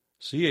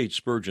C. H.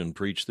 Spurgeon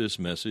preached this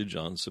message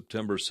on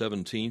September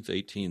 17,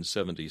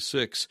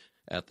 1876,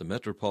 at the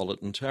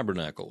Metropolitan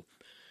Tabernacle.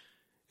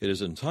 It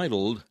is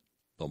entitled,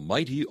 The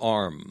Mighty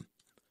Arm.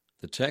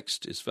 The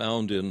text is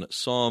found in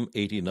Psalm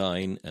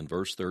 89 and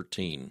verse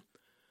 13.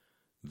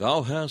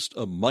 Thou hast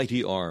a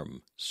mighty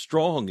arm,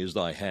 strong is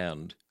thy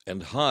hand,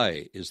 and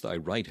high is thy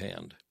right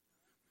hand.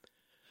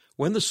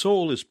 When the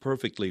soul is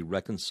perfectly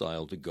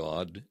reconciled to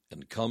God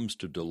and comes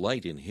to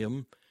delight in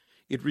Him,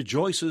 it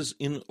rejoices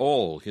in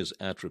all His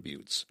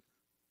attributes.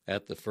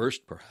 At the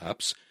first,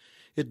 perhaps,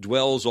 it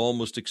dwells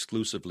almost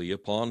exclusively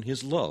upon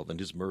His love and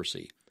His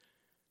mercy,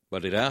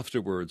 but it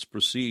afterwards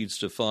proceeds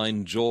to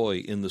find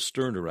joy in the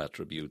sterner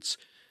attributes,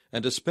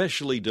 and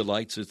especially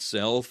delights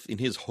itself in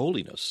His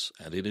holiness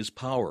and in His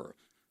power.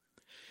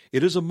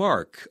 It is a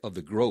mark of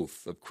the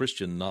growth of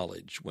Christian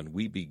knowledge when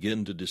we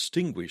begin to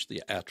distinguish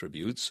the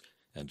attributes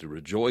and to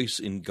rejoice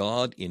in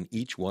God in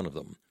each one of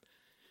them.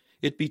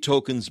 It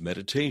betokens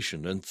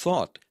meditation and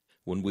thought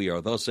when we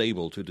are thus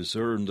able to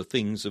discern the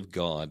things of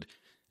God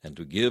and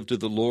to give to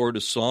the Lord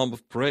a psalm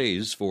of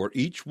praise for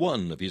each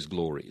one of His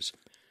glories.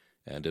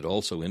 And it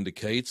also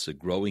indicates a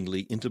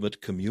growingly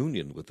intimate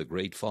communion with the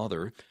great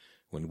Father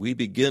when we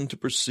begin to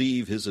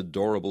perceive His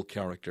adorable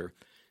character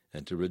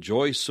and to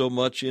rejoice so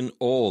much in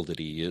all that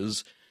He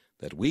is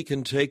that we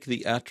can take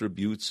the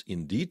attributes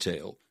in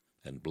detail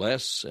and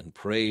bless and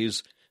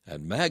praise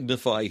and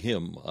magnify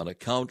Him on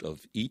account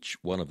of each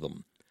one of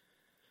them.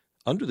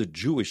 Under the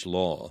Jewish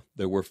law,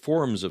 there were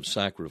forms of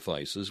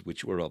sacrifices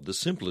which were of the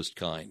simplest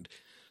kind,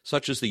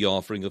 such as the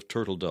offering of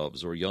turtle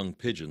doves or young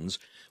pigeons,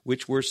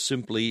 which were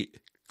simply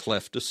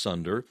cleft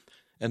asunder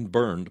and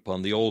burned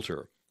upon the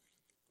altar.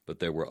 But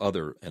there were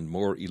other and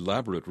more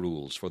elaborate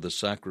rules for the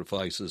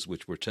sacrifices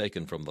which were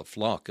taken from the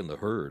flock and the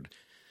herd.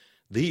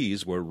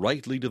 These were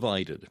rightly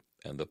divided,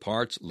 and the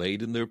parts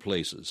laid in their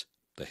places,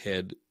 the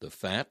head, the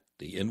fat,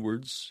 the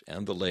inwards,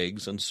 and the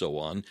legs, and so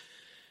on,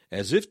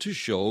 as if to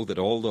show that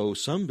although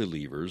some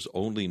believers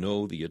only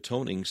know the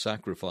atoning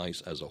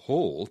sacrifice as a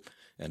whole,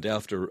 and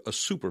after a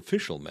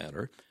superficial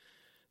manner,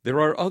 there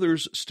are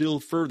others still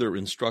further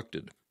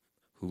instructed,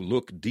 who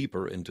look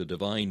deeper into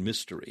divine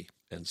mystery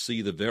and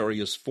see the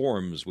various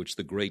forms which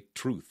the great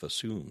truth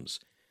assumes.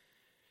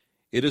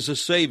 It is a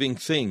saving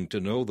thing to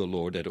know the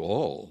Lord at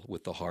all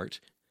with the heart.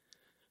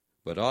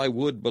 But I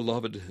would,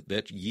 beloved,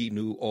 that ye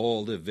knew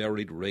all the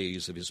varied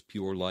rays of His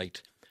pure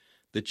light,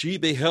 that ye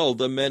beheld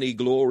the many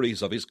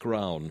glories of His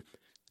crown,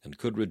 and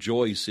could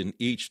rejoice in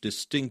each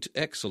distinct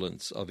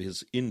excellence of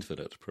His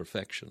infinite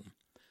perfection.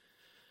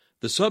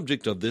 The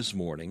subject of this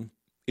morning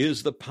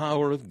is the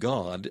power of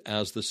God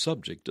as the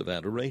subject of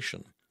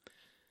adoration.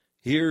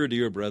 Here,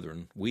 dear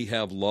brethren, we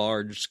have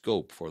large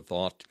scope for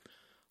thought,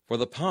 for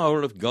the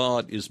power of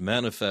God is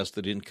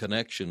manifested in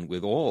connection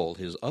with all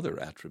His other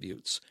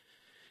attributes.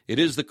 It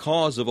is the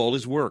cause of all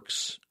His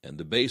works, and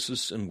the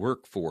basis and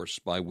workforce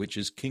by which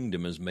His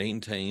kingdom is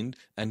maintained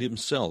and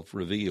Himself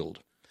revealed.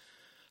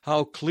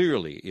 How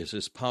clearly is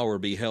His power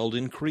beheld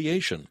in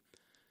creation!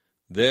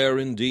 There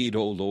indeed,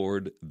 O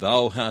Lord,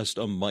 Thou hast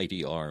a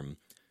mighty arm.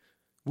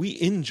 We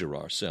injure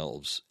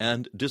ourselves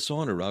and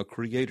dishonor our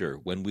Creator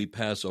when we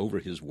pass over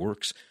His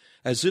works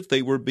as if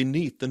they were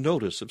beneath the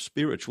notice of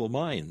spiritual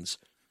minds.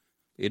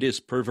 It is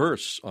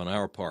perverse on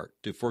our part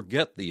to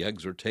forget the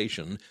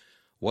exhortation,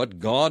 What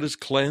God has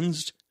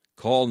cleansed,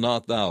 call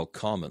not thou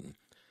common.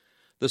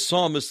 The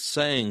psalmist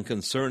sang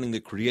concerning the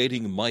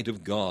creating might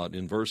of God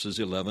in verses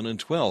 11 and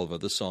 12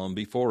 of the psalm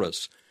before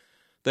us.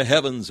 The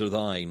heavens are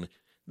Thine,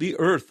 the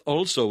earth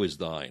also is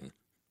Thine.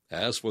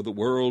 As for the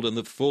world and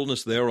the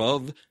fullness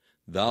thereof,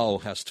 Thou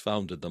hast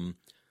founded them.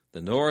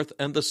 The north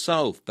and the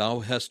south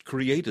Thou hast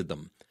created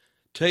them.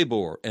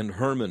 Tabor and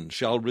Hermon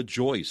shall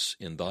rejoice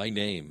in Thy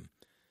name.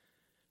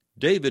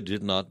 David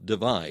did not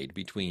divide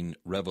between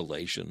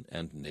revelation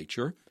and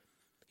nature.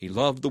 He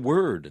loved the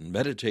Word and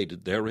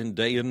meditated therein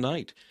day and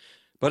night,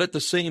 but at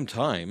the same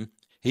time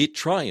he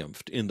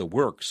triumphed in the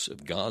works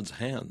of God's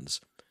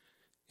hands.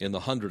 In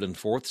the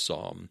 104th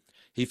Psalm,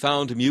 he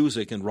found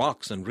music in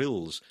rocks and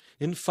rills,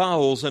 in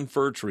fowls and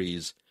fir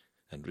trees,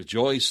 and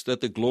rejoiced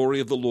that the glory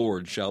of the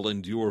Lord shall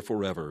endure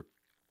forever.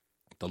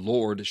 The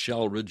Lord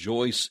shall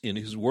rejoice in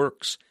His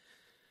works.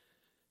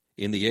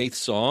 In the 8th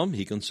Psalm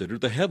he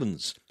considered the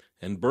heavens,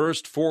 and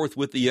burst forth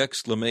with the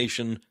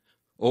exclamation,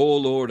 O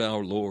Lord,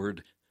 our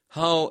Lord,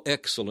 how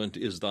excellent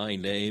is Thy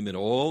name in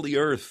all the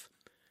earth!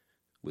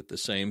 With the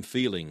same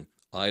feeling,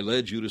 I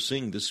led you to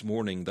sing this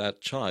morning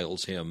that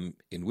child's hymn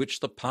in which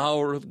the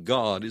power of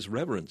God is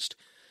reverenced.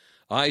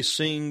 I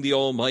sing the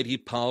almighty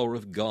power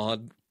of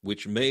God,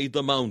 which made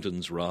the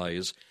mountains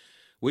rise,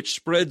 which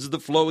spreads the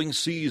flowing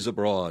seas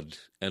abroad,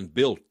 and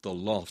built the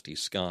lofty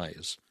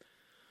skies.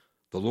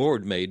 The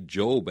Lord made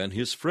Job and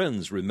his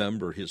friends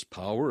remember His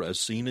power as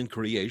seen in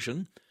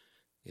creation.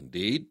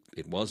 Indeed,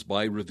 it was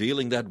by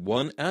revealing that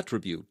one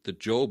attribute that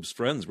Job's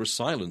friends were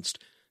silenced,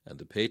 and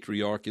the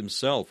patriarch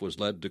himself was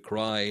led to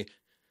cry,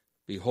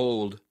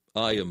 Behold,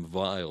 I am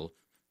vile.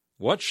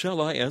 What shall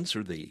I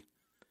answer thee?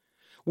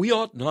 We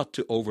ought not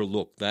to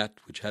overlook that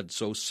which had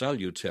so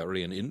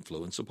salutary an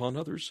influence upon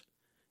others.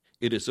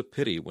 It is a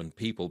pity when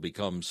people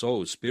become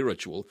so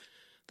spiritual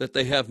that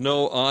they have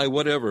no eye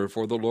whatever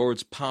for the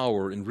Lord's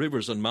power in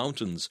rivers and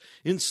mountains,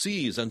 in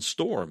seas and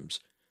storms.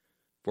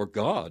 For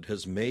God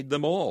has made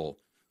them all,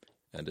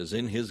 and as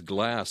in his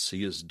glass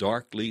he is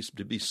darkly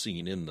to be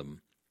seen in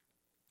them.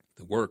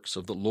 The works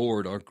of the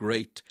Lord are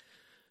great,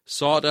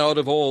 sought out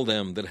of all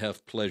them that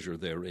have pleasure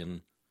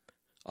therein.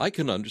 I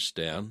can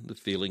understand the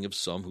feeling of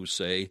some who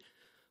say,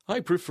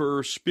 I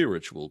prefer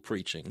spiritual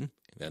preaching,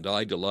 and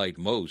I delight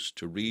most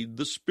to read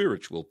the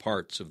spiritual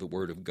parts of the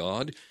Word of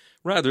God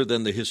rather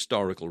than the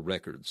historical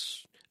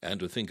records, and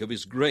to think of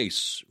his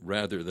grace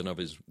rather than of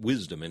his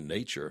wisdom in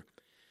nature.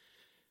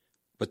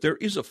 But there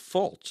is a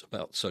fault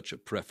about such a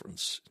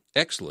preference,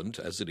 excellent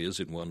as it is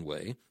in one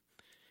way.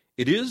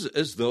 It is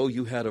as though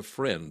you had a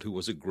friend who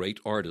was a great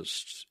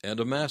artist and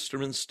a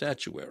master in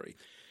statuary,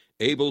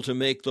 able to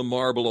make the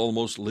marble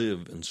almost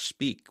live and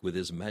speak with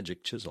his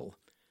magic chisel.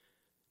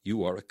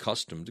 You are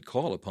accustomed to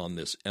call upon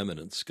this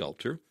eminent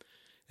sculptor,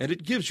 and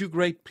it gives you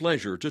great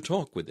pleasure to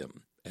talk with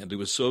him and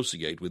to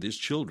associate with his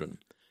children.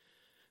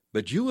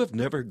 But you have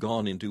never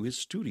gone into his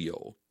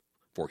studio,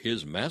 for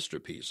his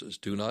masterpieces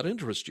do not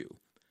interest you.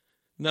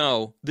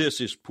 Now,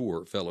 this is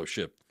poor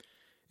fellowship,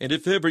 and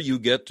if ever you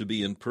get to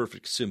be in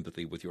perfect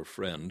sympathy with your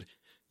friend,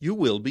 you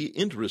will be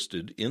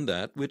interested in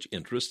that which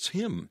interests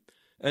him,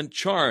 and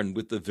charmed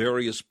with the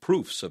various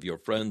proofs of your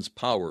friend's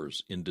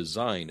powers in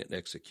design and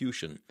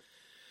execution.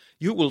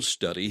 You will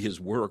study his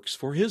works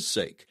for his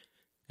sake,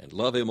 and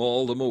love him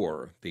all the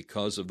more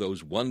because of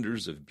those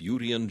wonders of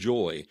beauty and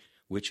joy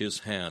which his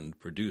hand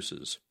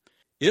produces.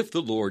 If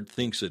the Lord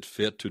thinks it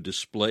fit to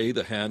display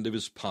the hand of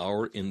his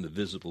power in the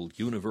visible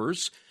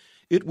universe,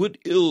 it would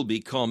ill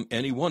become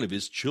any one of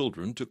his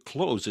children to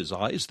close his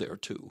eyes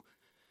thereto.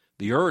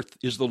 The earth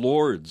is the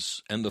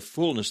Lord's, and the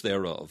fullness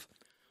thereof.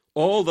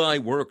 All thy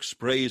works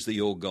praise thee,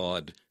 O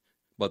God,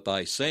 but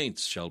thy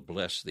saints shall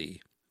bless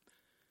thee.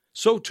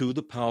 So too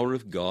the power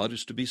of God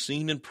is to be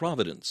seen in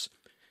providence,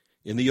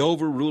 in the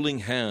overruling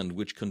hand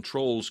which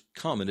controls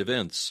common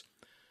events.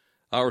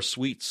 Our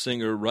sweet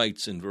singer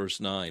writes in verse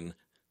 9,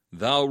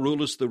 Thou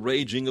rulest the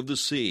raging of the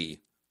sea.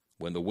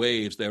 When the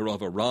waves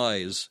thereof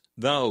arise,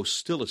 thou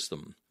stillest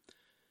them.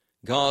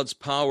 God's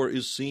power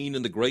is seen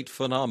in the great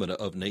phenomena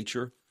of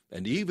nature,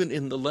 and even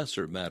in the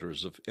lesser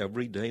matters of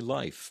everyday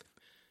life.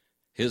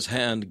 His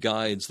hand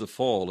guides the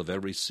fall of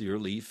every sere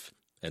leaf,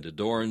 and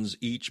adorns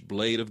each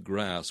blade of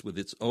grass with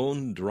its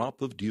own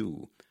drop of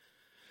dew.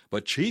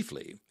 But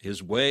chiefly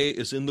his way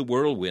is in the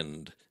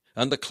whirlwind,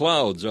 and the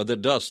clouds are the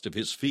dust of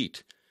his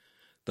feet.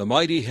 The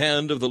mighty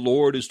hand of the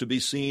Lord is to be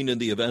seen in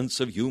the events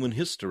of human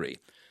history.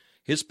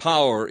 His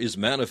power is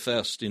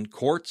manifest in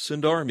courts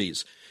and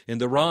armies, in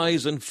the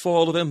rise and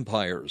fall of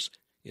empires,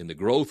 in the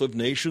growth of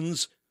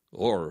nations,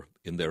 or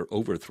in their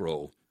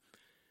overthrow.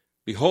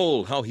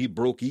 Behold how he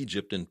broke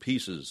Egypt in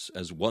pieces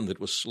as one that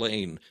was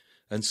slain,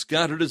 and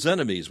scattered his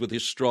enemies with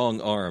his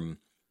strong arm.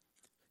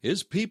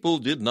 His people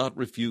did not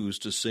refuse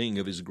to sing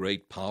of his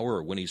great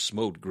power when he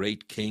smote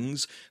great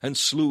kings and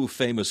slew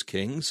famous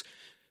kings,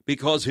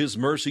 because his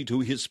mercy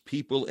to his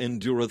people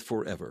endureth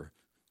forever.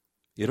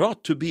 It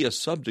ought to be a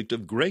subject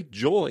of great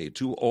joy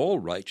to all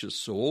righteous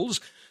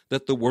souls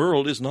that the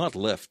world is not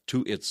left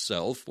to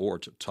itself or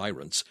to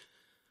tyrants.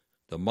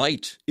 The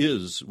might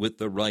is with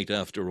the right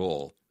after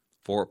all,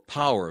 for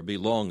power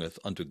belongeth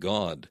unto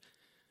God.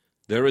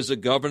 There is a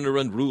governor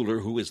and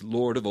ruler who is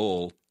Lord of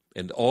all,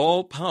 and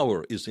all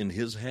power is in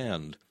his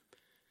hand.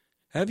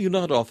 Have you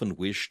not often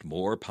wished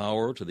more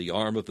power to the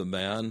arm of the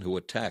man who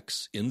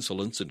attacks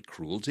insolence and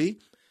cruelty?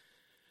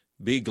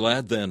 Be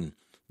glad, then,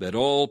 that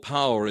all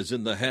power is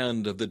in the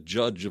hand of the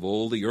judge of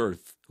all the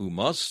earth, who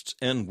must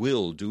and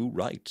will do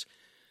right.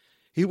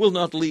 He will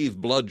not leave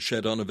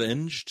bloodshed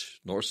unavenged,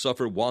 nor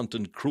suffer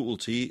wanton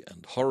cruelty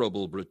and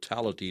horrible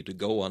brutality to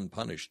go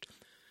unpunished.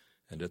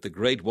 And if the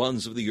great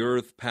ones of the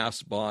earth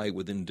pass by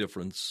with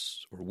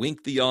indifference, or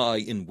wink the eye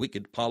in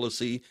wicked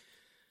policy,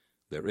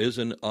 there is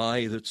an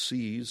eye that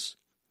sees,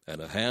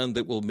 and a hand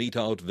that will mete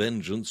out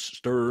vengeance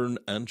stern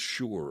and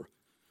sure.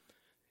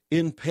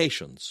 In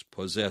patience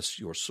possess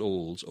your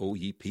souls, O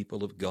ye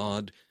people of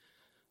God,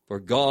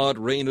 for God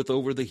reigneth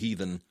over the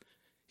heathen.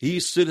 He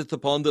sitteth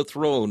upon the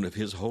throne of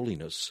his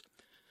holiness.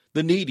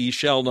 The needy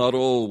shall not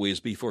always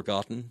be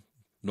forgotten,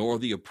 nor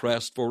the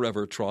oppressed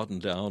forever trodden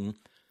down.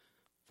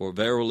 For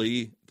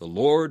verily the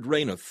Lord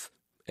reigneth,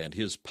 and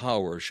his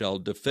power shall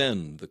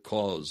defend the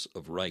cause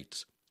of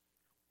right.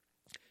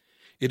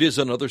 It is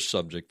another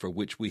subject for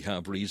which we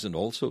have reason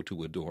also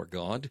to adore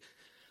God,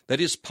 that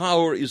his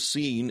power is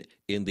seen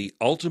in the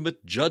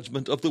ultimate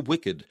judgment of the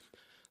wicked,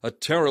 a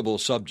terrible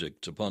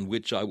subject upon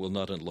which I will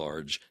not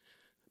enlarge,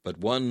 but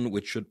one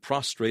which should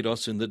prostrate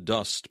us in the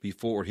dust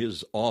before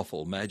his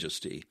awful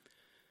majesty.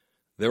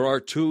 There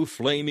are two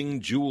flaming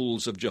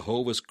jewels of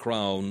Jehovah's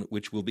crown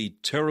which will be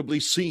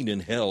terribly seen in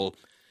hell,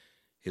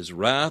 his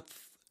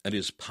wrath and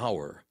his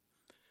power.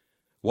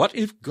 What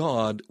if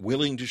God,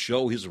 willing to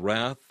show his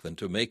wrath and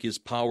to make his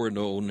power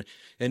known,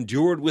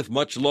 endured with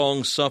much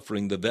long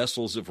suffering the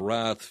vessels of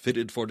wrath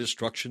fitted for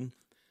destruction?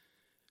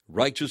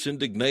 Righteous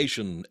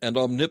indignation and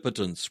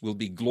omnipotence will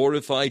be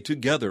glorified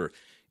together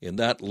in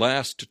that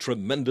last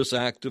tremendous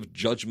act of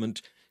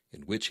judgment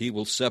in which he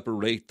will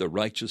separate the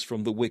righteous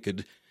from the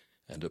wicked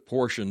and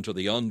apportion to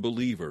the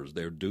unbelievers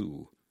their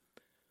due.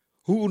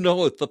 Who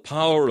knoweth the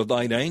power of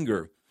thine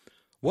anger?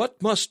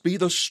 What must be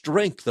the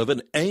strength of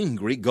an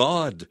angry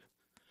God?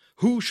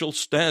 Who shall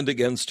stand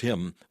against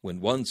him when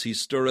once he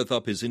stirreth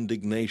up his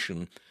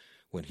indignation,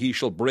 when he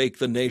shall break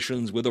the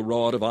nations with a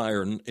rod of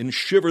iron, and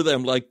shiver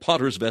them like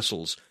potter's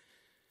vessels?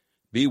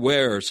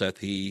 Beware, saith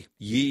he,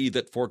 ye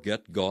that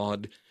forget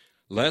God,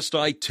 lest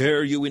I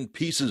tear you in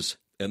pieces,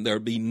 and there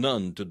be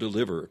none to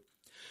deliver.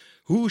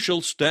 Who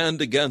shall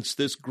stand against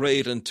this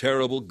great and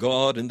terrible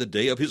God in the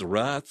day of his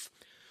wrath?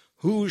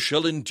 Who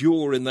shall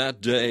endure in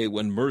that day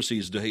when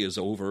mercy's day is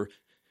over,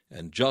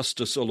 and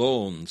justice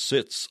alone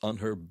sits on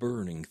her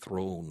burning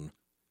throne?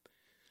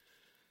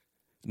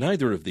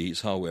 Neither of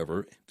these,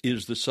 however,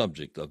 is the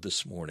subject of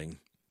this morning,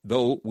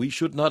 though we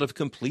should not have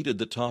completed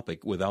the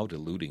topic without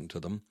alluding to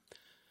them.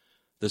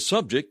 The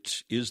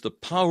subject is the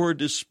power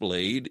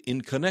displayed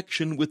in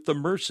connection with the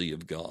mercy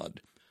of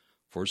God,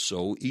 for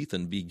so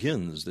Ethan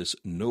begins this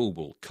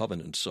noble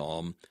covenant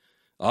psalm.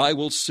 I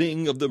will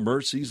sing of the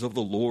mercies of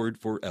the Lord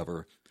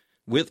forever.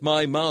 With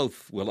my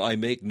mouth will I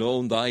make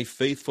known thy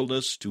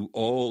faithfulness to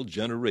all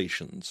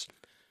generations.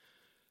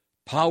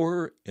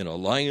 Power in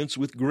alliance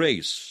with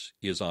grace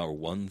is our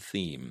one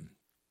theme.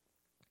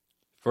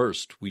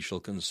 First, we shall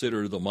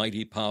consider the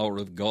mighty power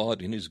of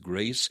God in his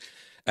grace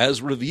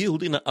as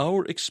revealed in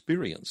our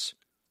experience.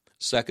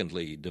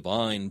 Secondly,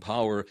 divine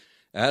power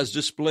as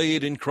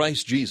displayed in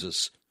Christ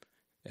Jesus.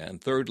 And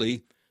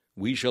thirdly,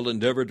 we shall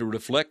endeavor to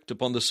reflect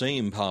upon the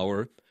same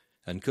power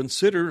and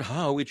consider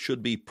how it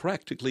should be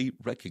practically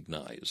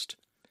recognized.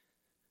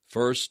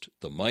 First,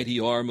 the mighty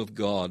arm of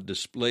God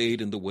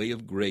displayed in the way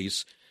of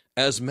grace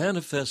as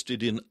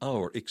manifested in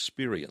our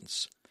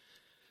experience.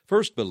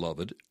 First,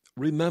 beloved,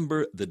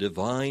 remember the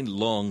divine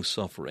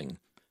long-suffering.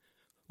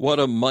 What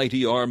a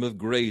mighty arm of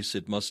grace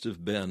it must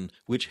have been,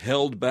 which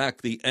held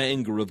back the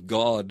anger of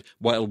God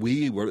while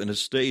we were in a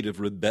state of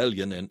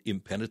rebellion and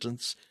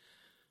impenitence.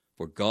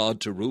 For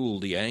God to rule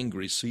the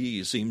angry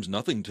sea seems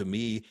nothing to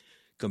me,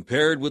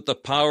 compared with the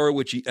power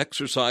which he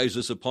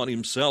exercises upon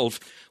himself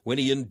when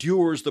he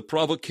endures the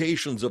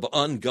provocations of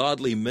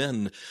ungodly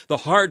men, the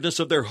hardness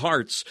of their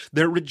hearts,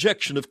 their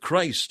rejection of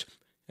Christ,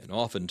 and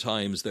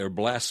oftentimes their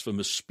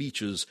blasphemous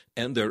speeches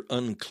and their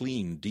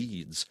unclean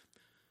deeds.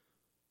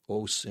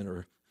 O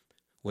sinner,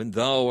 when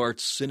thou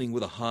art sinning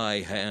with a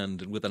high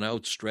hand and with an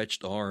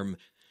outstretched arm,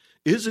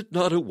 is it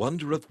not a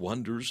wonder of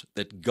wonders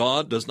that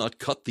God does not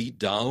cut thee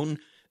down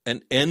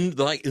and end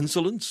thy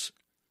insolence?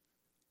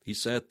 He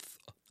saith,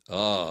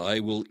 I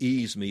will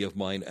ease me of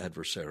mine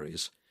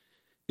adversaries.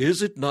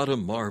 Is it not a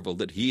marvel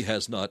that he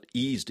has not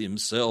eased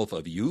himself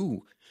of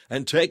you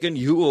and taken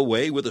you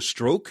away with a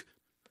stroke?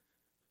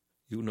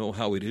 You know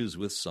how it is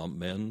with some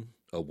men,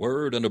 a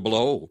word and a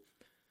blow.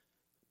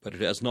 But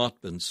it has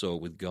not been so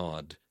with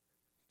God.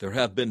 There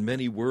have been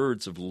many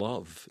words of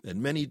love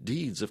and many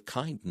deeds of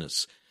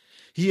kindness.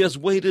 He has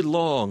waited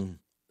long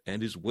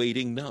and is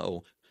waiting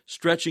now,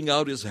 stretching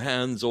out his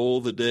hands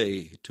all the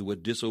day to a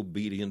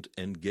disobedient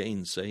and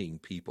gainsaying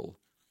people.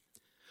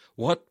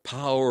 What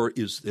power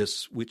is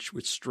this which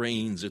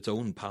restrains its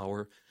own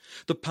power,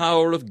 the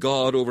power of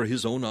God over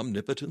his own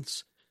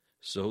omnipotence,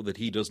 so that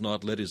he does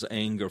not let his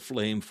anger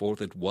flame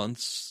forth at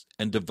once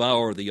and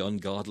devour the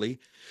ungodly,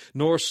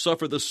 nor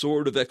suffer the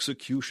sword of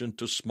execution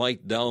to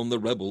smite down the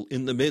rebel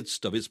in the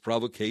midst of his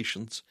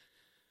provocations?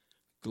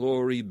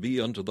 Glory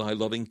be unto thy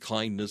loving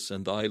kindness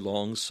and thy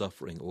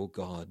long-suffering, O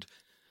God,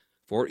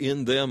 for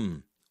in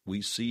them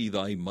we see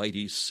thy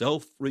mighty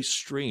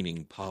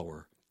self-restraining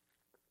power.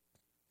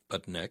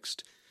 But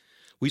next,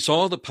 we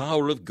saw the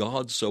power of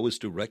God so as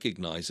to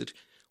recognize it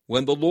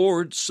when the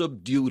Lord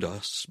subdued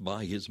us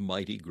by his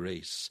mighty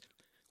grace.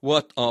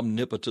 What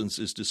omnipotence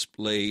is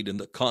displayed in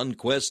the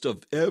conquest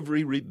of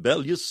every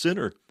rebellious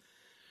sinner!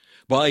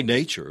 By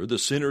nature, the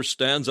sinner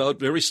stands out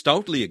very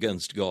stoutly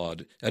against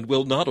God and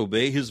will not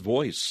obey his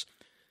voice.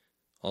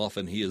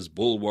 Often he is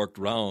bulwarked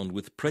round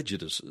with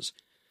prejudices,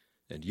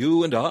 and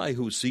you and I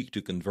who seek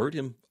to convert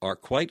him are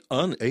quite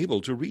unable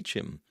to reach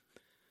him.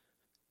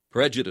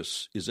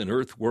 Prejudice is an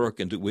earthwork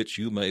into which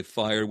you may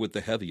fire with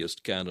the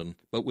heaviest cannon,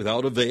 but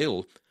without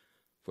avail,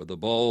 for the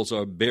balls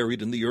are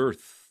buried in the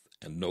earth,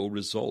 and no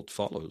result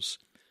follows.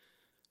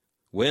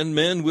 When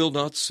men will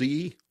not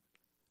see,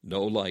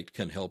 no light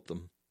can help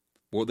them,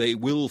 for they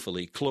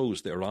willfully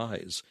close their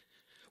eyes.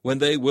 When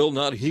they will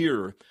not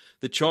hear,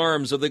 the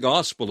charms of the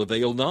gospel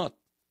avail not,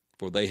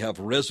 for they have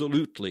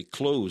resolutely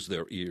closed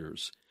their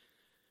ears.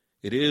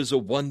 It is a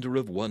wonder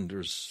of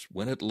wonders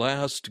when at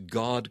last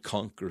God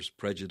conquers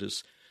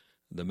prejudice.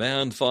 The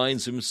man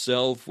finds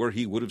himself where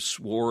he would have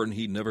sworn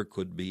he never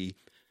could be,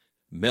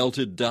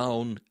 melted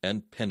down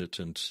and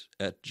penitent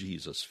at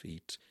Jesus'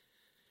 feet.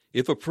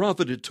 If a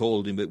prophet had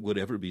told him it would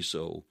ever be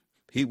so,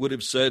 he would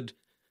have said,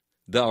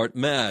 "Thou art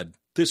mad,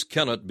 this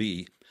cannot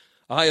be.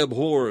 I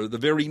abhor the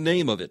very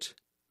name of it."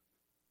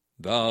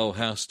 Thou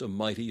hast a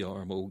mighty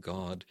arm, O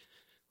God,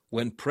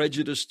 when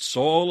prejudiced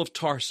Saul of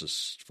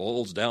Tarsus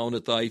falls down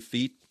at thy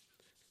feet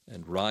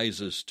and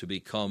rises to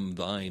become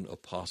thine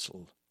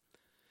apostle.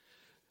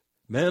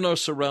 Men are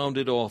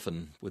surrounded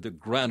often with a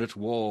granite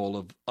wall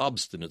of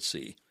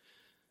obstinacy.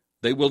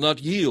 They will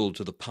not yield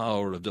to the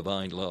power of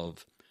divine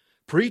love.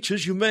 Preach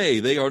as you may,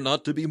 they are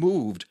not to be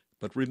moved,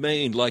 but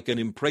remain like an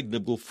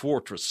impregnable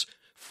fortress,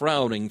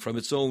 frowning from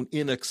its own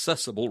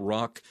inaccessible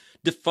rock,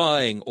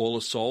 defying all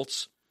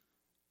assaults.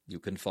 You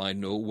can find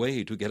no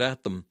way to get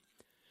at them.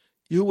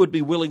 You would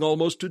be willing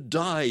almost to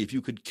die if you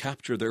could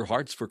capture their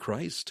hearts for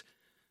Christ.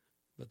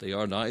 But they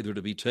are neither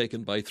to be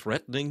taken by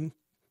threatening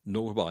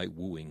nor by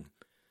wooing.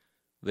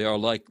 They are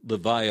like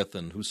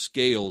Leviathan, whose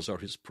scales are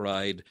his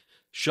pride,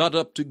 shut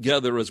up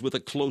together as with a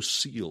close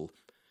seal.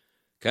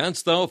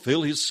 Canst thou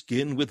fill his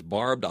skin with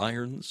barbed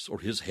irons, or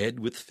his head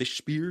with fish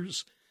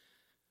spears?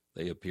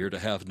 They appear to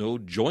have no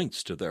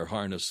joints to their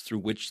harness through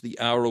which the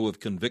arrow of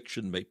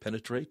conviction may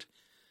penetrate.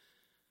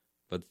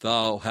 But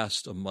thou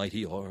hast a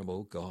mighty arm,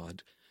 O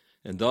God,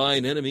 and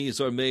thine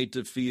enemies are made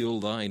to feel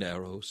thine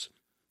arrows.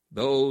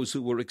 Those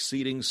who were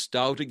exceeding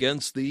stout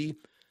against thee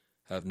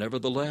have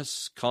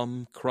nevertheless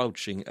come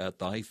crouching at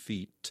thy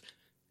feet,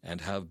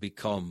 and have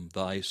become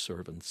thy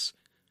servants.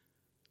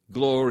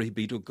 Glory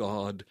be to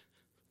God!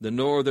 The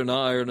northern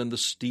iron and the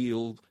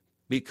steel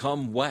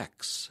become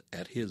wax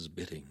at his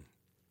bidding.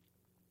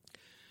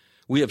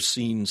 We have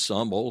seen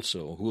some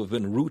also who have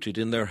been rooted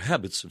in their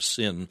habits of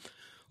sin,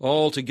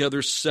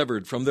 altogether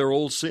severed from their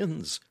old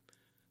sins.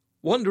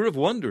 Wonder of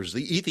wonders,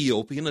 the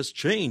Ethiopian has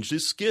changed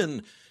his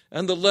skin,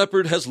 and the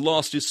leopard has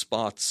lost his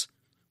spots.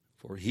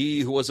 For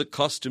he who was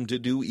accustomed to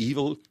do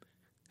evil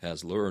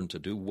has learned to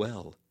do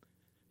well.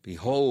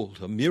 Behold,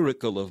 a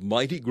miracle of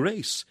mighty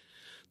grace!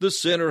 The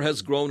sinner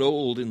has grown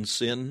old in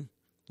sin.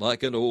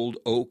 Like an old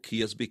oak,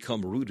 he has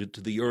become rooted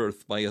to the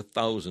earth by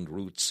 1,000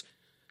 roots.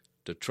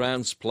 To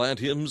transplant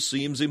him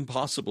seems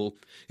impossible.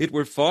 It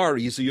were far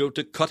easier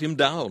to cut him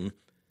down.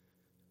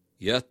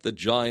 Yet the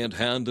giant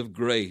hand of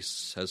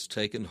grace has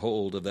taken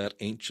hold of that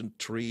ancient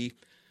tree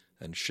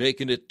and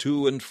shaken it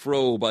to and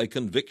fro by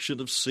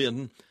conviction of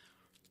sin,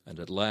 and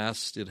at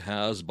last it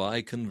has,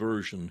 by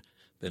conversion,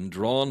 been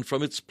drawn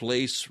from its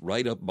place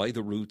right up by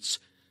the roots,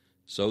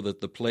 so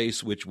that the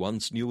place which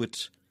once knew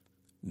it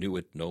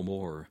no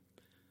more.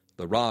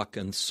 The rock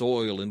and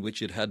soil in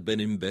which it had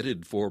been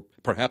embedded for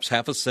perhaps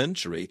half a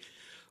century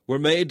were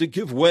made to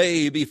give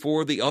way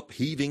before the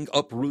upheaving,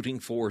 uprooting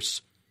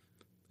force.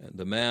 And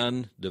the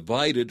man,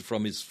 divided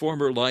from his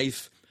former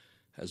life,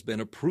 has been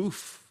a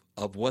proof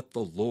of what the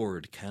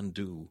Lord can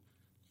do.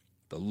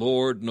 The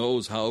Lord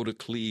knows how to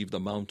cleave the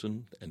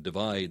mountain and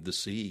divide the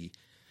sea,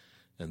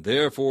 and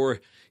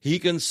therefore he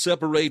can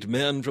separate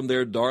men from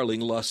their darling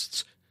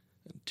lusts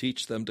and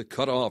teach them to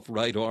cut off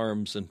right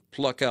arms and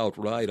pluck out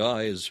right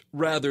eyes,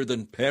 rather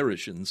than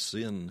perish in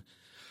sin.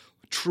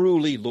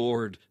 Truly,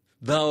 Lord,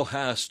 thou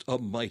hast a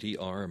mighty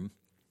arm.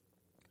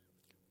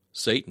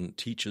 Satan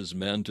teaches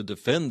men to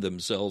defend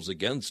themselves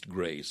against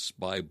grace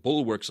by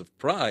bulwarks of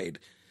pride.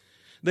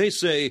 They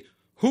say,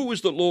 "Who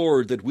is the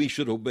Lord that we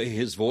should obey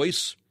his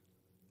voice?"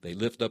 They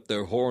lift up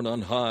their horn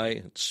on high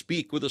and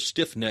speak with a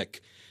stiff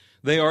neck.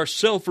 They are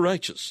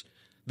self-righteous.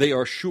 They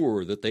are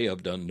sure that they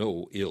have done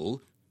no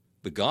ill.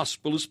 The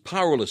gospel is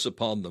powerless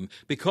upon them,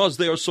 because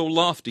they are so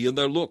lofty in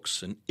their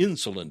looks and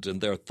insolent in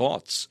their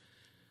thoughts.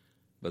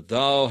 But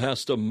thou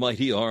hast a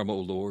mighty arm, O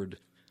Lord.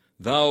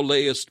 Thou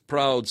layest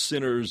proud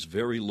sinners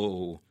very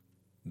low.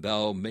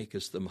 Thou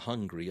makest them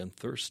hungry and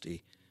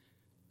thirsty,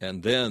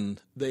 and then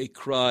they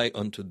cry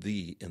unto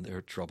thee in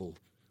their trouble.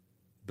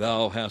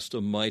 Thou hast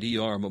a mighty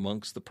arm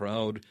amongst the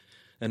proud,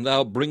 and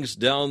thou bringest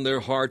down their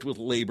heart with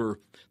labor.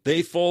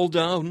 They fall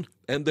down,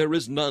 and there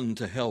is none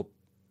to help.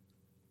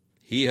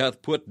 He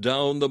hath put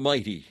down the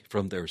mighty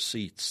from their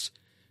seats.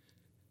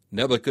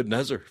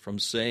 Nebuchadnezzar from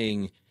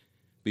saying,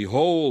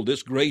 "Behold,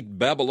 this great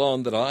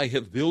Babylon that I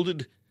have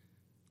builded,"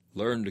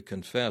 learn to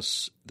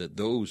confess that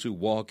those who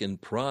walk in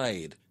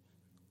pride,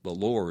 the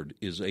Lord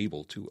is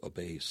able to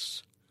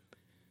abase.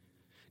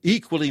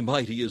 Equally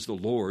mighty is the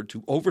Lord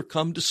to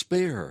overcome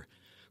despair,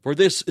 for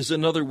this is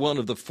another one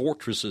of the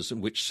fortresses in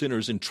which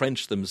sinners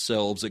entrench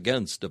themselves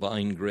against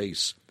divine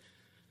grace.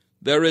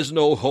 There is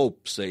no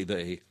hope, say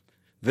they.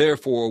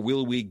 Therefore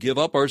will we give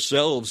up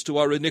ourselves to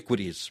our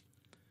iniquities.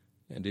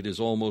 And it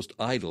is almost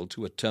idle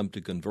to attempt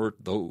to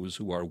convert those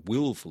who are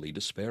willfully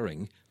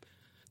despairing.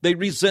 They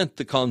resent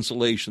the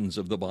consolations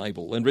of the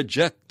Bible and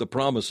reject the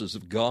promises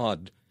of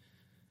God.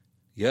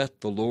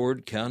 Yet the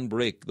Lord can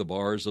break the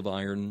bars of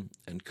iron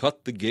and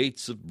cut the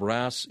gates of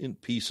brass in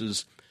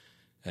pieces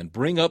and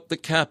bring up the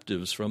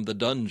captives from the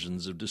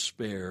dungeons of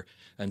despair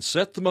and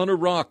set them on a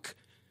rock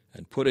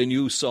and put a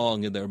new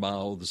song in their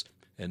mouths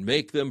and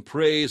make them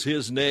praise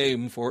his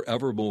name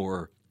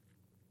forevermore.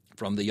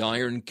 From the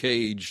iron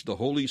cage, the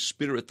Holy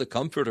Spirit, the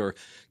Comforter,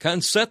 can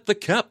set the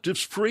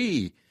captives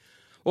free.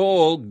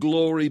 All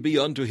glory be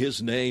unto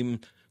his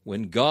name.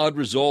 When God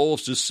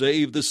resolves to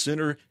save the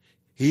sinner,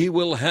 he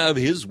will have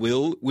his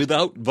will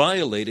without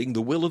violating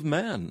the will of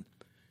man.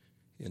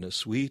 in a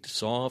sweet,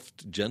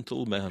 soft,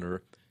 gentle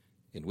manner,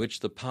 in which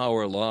the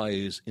power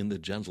lies in the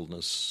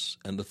gentleness,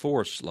 and the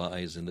force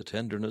lies in the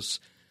tenderness,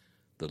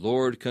 the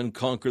Lord can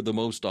conquer the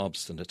most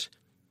obstinate.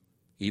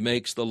 He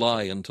makes the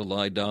lion to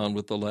lie down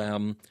with the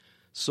lamb,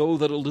 so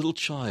that a little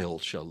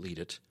child shall lead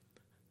it.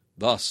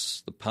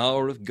 Thus the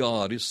power of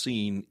God is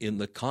seen in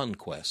the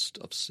conquest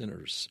of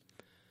sinners.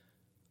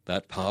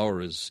 That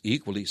power is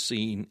equally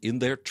seen in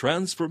their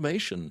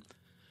transformation.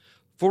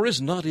 For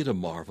is not it a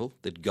marvel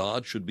that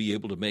God should be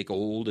able to make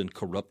old and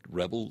corrupt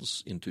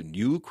rebels into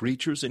new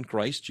creatures in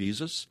Christ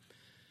Jesus?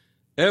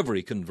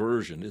 Every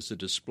conversion is a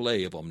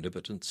display of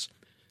omnipotence.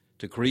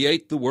 To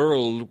create the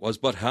world was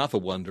but half a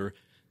wonder,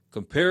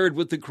 compared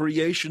with the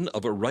creation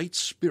of a right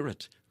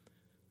spirit.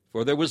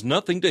 For there was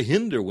nothing to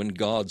hinder when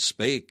God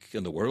spake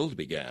and the world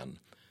began.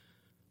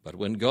 But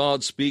when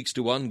God speaks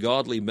to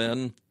ungodly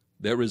men,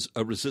 there is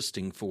a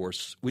resisting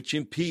force which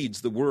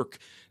impedes the work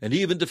and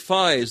even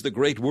defies the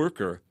great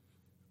worker.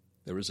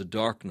 There is a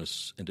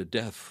darkness and a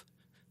death.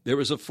 There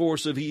is a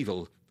force of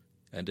evil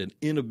and an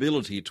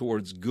inability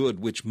towards good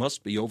which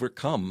must be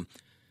overcome.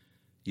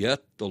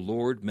 Yet the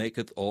Lord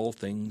maketh all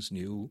things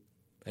new,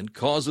 and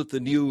causeth the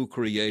new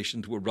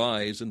creation to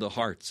arise in the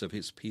hearts of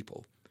his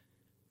people.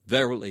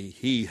 Verily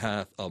he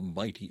hath a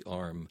mighty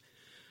arm.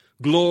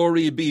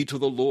 Glory be to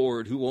the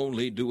Lord, who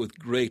only doeth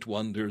great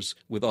wonders,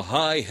 with a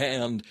high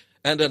hand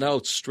and an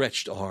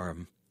outstretched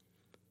arm.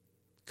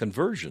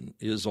 Conversion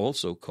is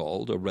also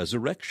called a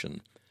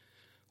resurrection.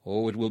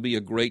 Oh, it will be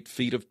a great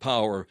feat of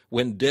power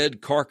when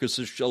dead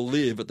carcasses shall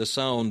live at the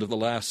sound of the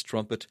last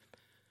trumpet.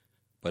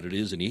 But it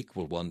is an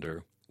equal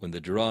wonder when the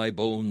dry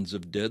bones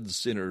of dead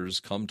sinners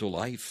come to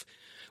life,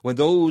 when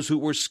those who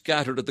were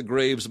scattered at the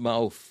grave's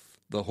mouth,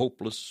 the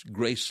hopeless,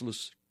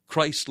 graceless,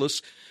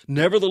 Christless,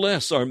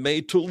 nevertheless are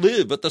made to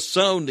live at the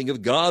sounding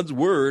of God's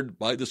word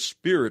by the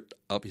Spirit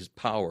of his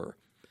power.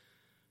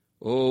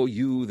 O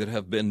you that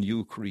have been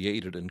new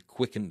created and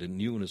quickened in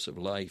newness of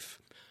life,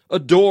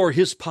 adore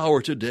his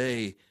power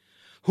today.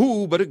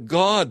 Who but a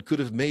God could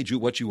have made you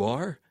what you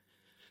are?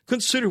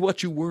 Consider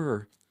what you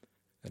were,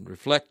 and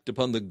reflect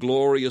upon the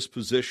glorious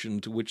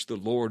position to which the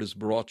Lord has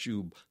brought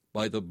you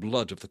by the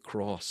blood of the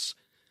cross.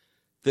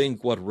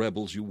 Think what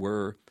rebels you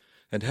were,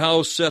 and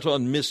how set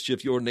on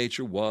mischief your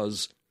nature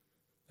was.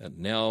 And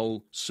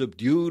now,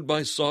 subdued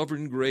by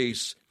sovereign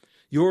grace,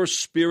 your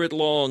spirit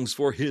longs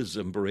for his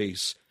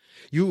embrace.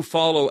 You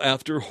follow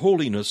after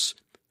holiness,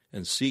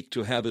 and seek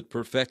to have it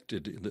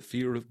perfected in the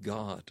fear of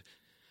God.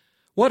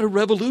 What a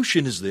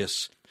revolution is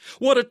this!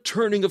 What a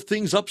turning of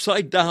things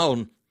upside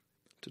down!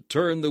 To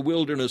turn the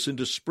wilderness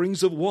into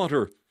springs of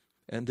water,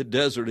 and the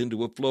desert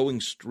into a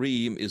flowing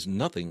stream, is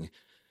nothing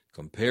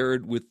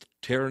compared with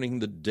turning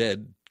the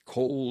dead,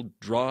 cold,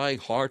 dry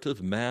heart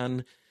of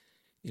man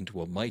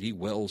into a mighty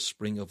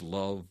wellspring of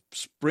love,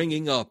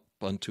 springing up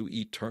unto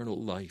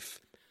eternal life.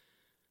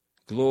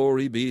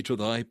 Glory be to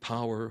thy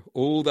power,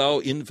 O thou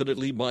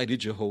infinitely mighty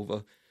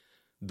Jehovah!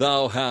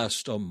 Thou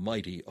hast a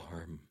mighty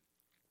arm.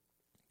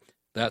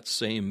 That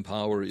same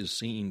power is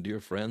seen, dear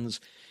friends,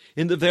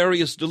 in the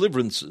various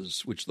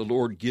deliverances which the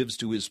Lord gives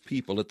to his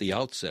people at the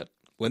outset,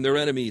 when their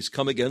enemies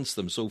come against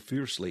them so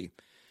fiercely.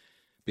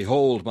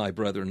 Behold, my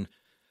brethren,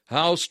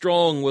 how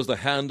strong was the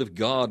hand of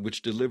God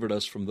which delivered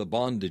us from the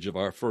bondage of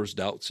our first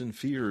doubts and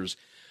fears,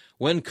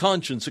 when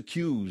conscience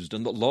accused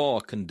and the law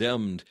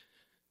condemned,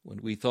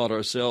 when we thought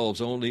ourselves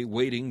only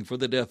waiting for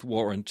the death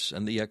warrant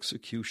and the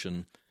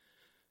execution.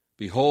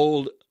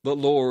 Behold, the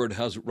Lord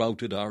has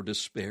routed our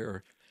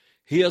despair.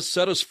 He has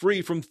set us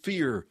free from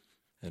fear,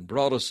 and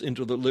brought us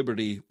into the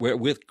liberty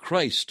wherewith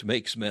Christ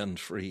makes men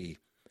free.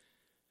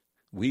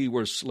 We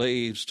were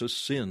slaves to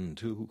sin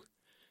too,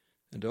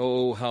 and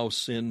oh, how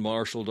sin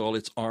marshaled all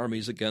its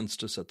armies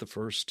against us at the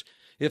first,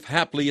 if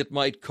haply it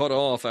might cut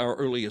off our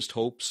earliest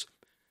hopes.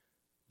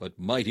 But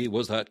mighty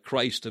was that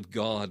Christ of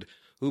God,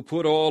 who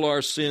put all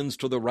our sins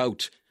to the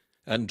rout,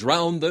 and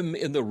drowned them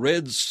in the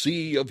Red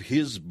Sea of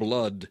his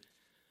blood.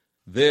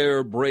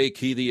 There brake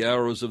he the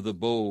arrows of the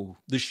bow,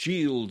 the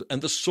shield,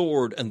 and the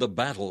sword, and the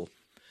battle.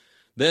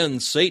 Then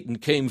Satan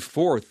came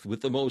forth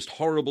with the most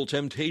horrible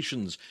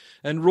temptations,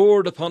 and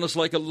roared upon us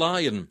like a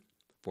lion,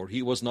 for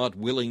he was not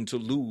willing to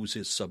lose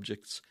his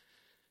subjects.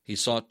 He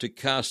sought to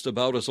cast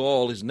about us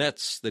all his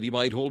nets, that he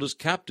might hold us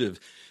captive,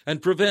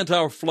 and prevent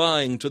our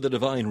flying to the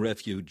divine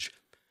refuge.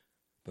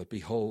 But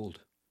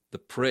behold, the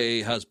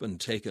prey has been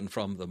taken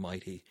from the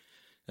mighty,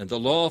 and the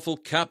lawful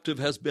captive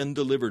has been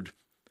delivered,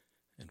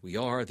 and we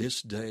are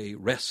this day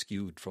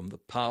rescued from the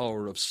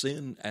power of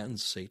sin and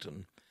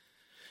Satan.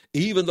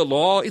 Even the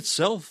law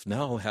itself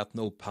now hath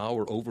no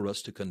power over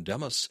us to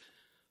condemn us,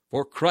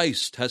 for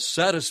Christ has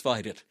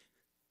satisfied it,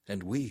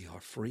 and we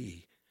are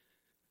free.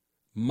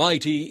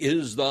 Mighty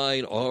is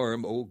thine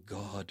arm, O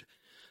God.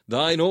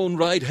 Thine own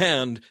right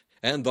hand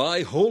and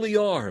thy holy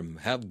arm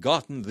have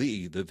gotten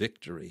thee the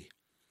victory.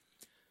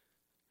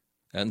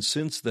 And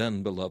since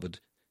then, beloved,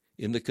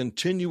 in the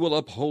continual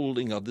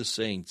upholding of the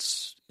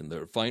saints, in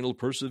their final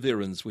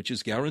perseverance which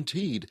is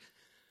guaranteed,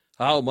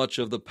 how much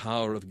of the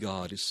power of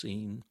God is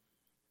seen.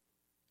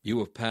 You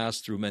have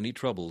passed through many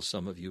troubles,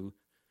 some of you,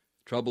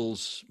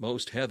 troubles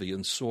most heavy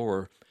and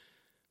sore,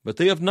 but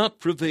they have not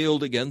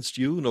prevailed against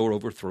you, nor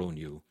overthrown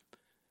you.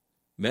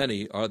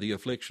 Many are the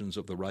afflictions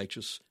of the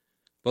righteous,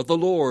 but the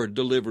Lord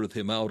delivereth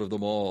him out of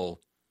them all.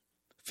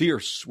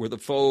 Fierce were the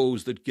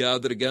foes that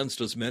gathered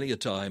against us many a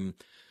time,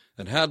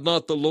 and had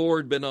not the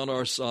Lord been on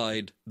our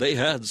side, they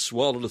had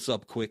swallowed us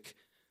up quick.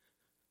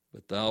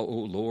 But thou, O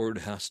Lord,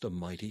 hast a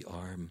mighty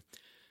arm,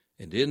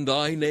 and in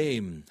thy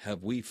name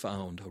have we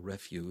found a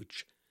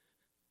refuge.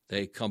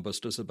 They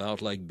compassed us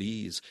about like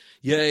bees,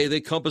 yea, they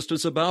compassed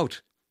us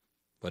about,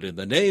 but in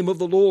the name of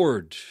the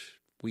Lord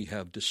we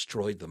have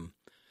destroyed them.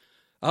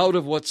 Out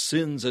of what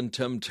sins and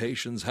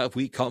temptations have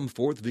we come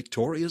forth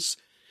victorious?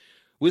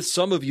 With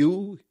some of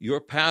you, your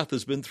path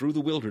has been through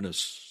the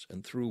wilderness,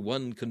 and through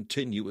one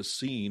continuous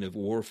scene of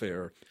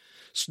warfare.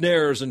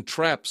 Snares and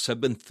traps have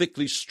been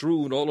thickly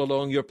strewn all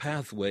along your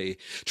pathway.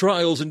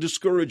 Trials and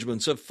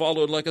discouragements have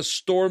followed like a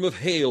storm of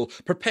hail,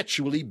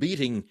 perpetually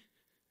beating.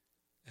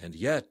 And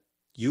yet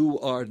you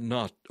are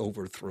not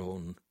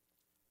overthrown.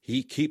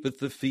 He keepeth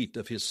the feet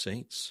of his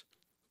saints.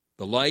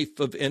 The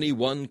life of any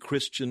one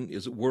Christian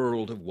is a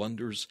world of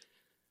wonders,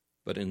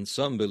 but in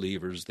some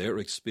believers their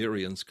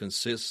experience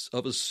consists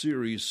of a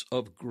series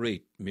of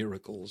great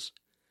miracles.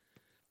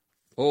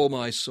 O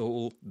my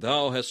soul,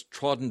 thou hast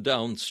trodden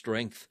down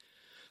strength.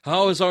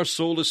 How has our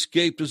soul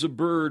escaped as a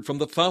bird from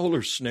the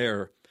fowler's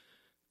snare?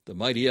 The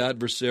mighty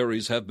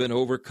adversaries have been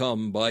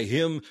overcome by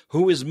him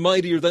who is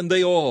mightier than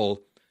they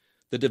all.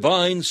 The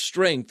divine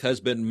strength has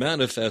been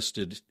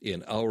manifested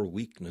in our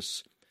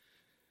weakness.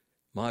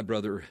 My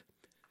brother,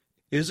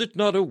 is it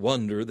not a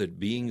wonder that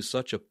being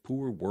such a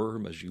poor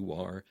worm as you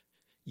are,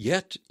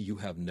 yet you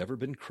have never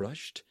been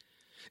crushed?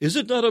 Is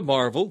it not a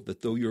marvel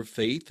that though your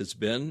faith has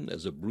been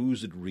as a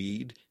bruised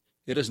reed,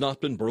 it has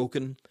not been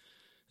broken?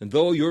 And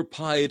though your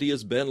piety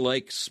has been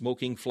like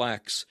smoking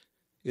flax,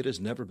 it has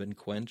never been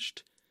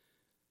quenched?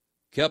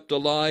 Kept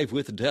alive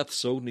with death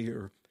so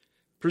near,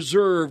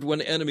 preserved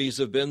when enemies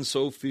have been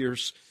so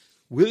fierce,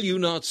 will you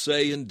not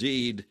say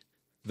indeed,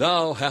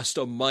 Thou hast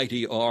a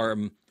mighty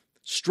arm,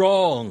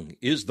 strong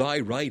is thy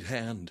right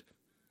hand?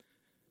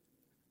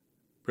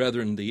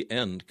 Brethren, the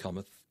end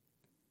cometh,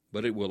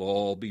 but it will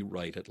all be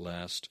right at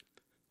last.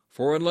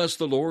 For unless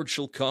the Lord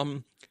shall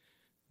come,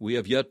 we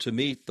have yet to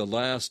meet the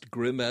last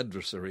grim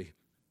adversary.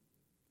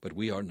 But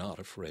we are not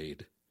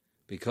afraid,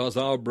 because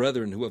our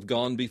brethren who have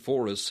gone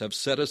before us have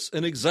set us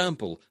an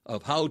example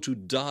of how to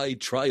die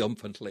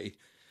triumphantly.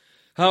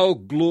 How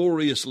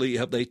gloriously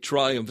have they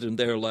triumphed in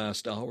their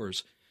last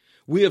hours.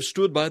 We have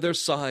stood by their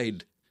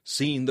side,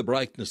 seen the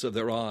brightness of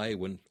their eye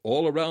when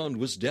all around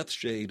was death's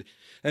shade,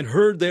 and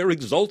heard their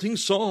exulting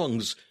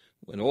songs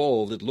when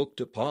all that looked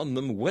upon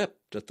them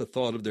wept at the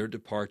thought of their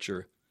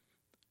departure.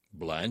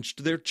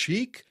 Blanched their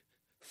cheek?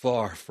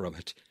 Far from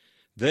it.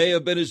 They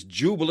have been as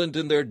jubilant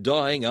in their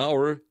dying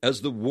hour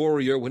as the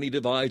warrior when he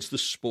divides the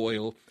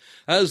spoil,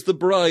 as the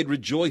bride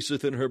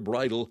rejoiceth in her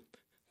bridal.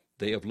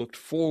 They have looked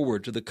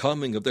forward to the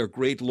coming of their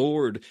great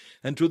Lord,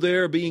 and to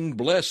their being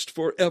blessed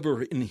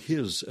forever in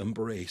his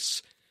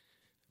embrace.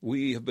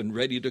 We have been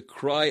ready to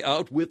cry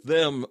out with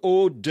them,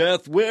 O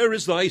death, where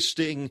is thy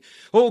sting?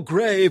 O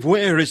grave,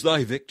 where is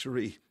thy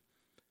victory?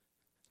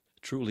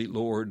 Truly,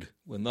 Lord,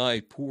 when thy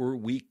poor,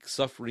 weak,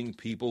 suffering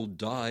people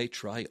die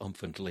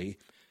triumphantly,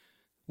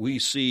 we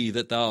see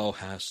that thou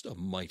hast a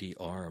mighty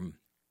arm.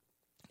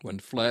 When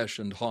flesh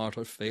and heart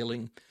are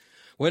failing,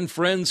 when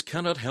friends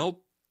cannot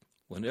help,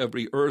 when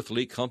every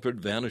earthly comfort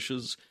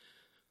vanishes,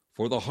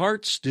 for the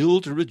heart still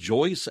to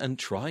rejoice and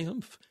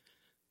triumph,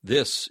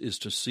 this is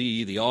to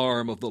see the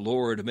arm of the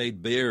Lord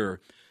made bare,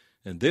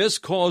 and this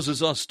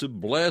causes us to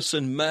bless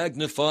and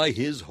magnify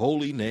his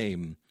holy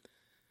name.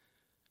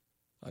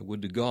 I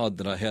would to God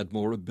that I had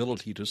more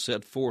ability to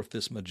set forth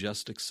this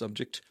majestic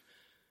subject,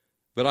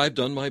 but I've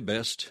done my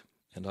best,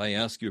 and I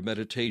ask your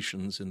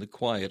meditations in the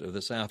quiet of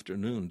this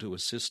afternoon to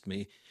assist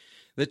me,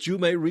 that you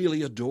may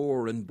really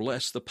adore and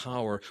bless the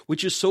power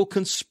which is so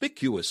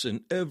conspicuous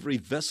in every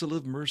vessel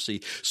of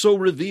mercy, so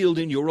revealed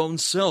in your own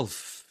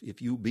self,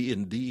 if you be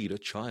indeed a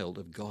child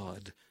of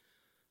God.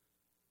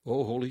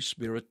 O Holy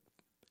Spirit,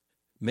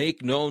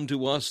 make known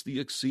to us the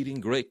exceeding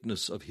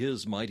greatness of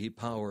his mighty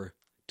power,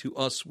 to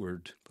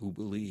usward who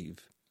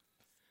believe.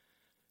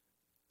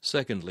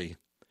 Secondly,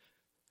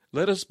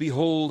 let us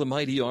behold the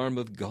mighty arm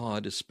of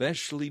God,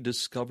 especially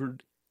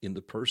discovered in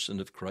the person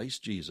of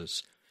Christ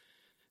Jesus.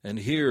 And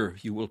here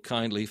you will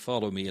kindly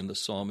follow me in the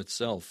psalm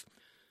itself,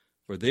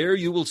 for there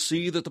you will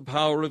see that the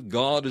power of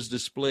God is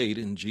displayed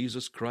in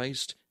Jesus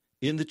Christ,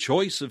 in the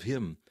choice of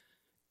him,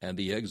 and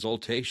the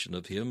exaltation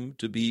of him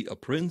to be a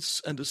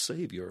prince and a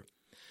savior.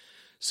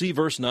 See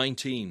verse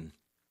 19.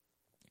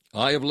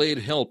 I have laid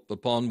help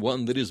upon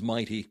one that is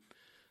mighty.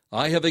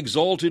 I have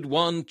exalted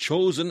one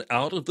chosen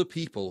out of the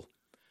people.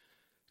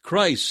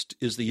 Christ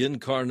is the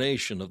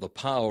incarnation of the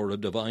power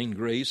of divine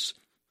grace.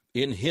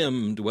 In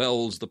him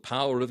dwells the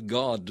power of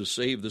God to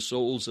save the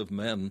souls of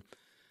men.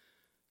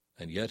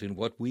 And yet in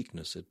what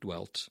weakness it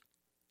dwelt.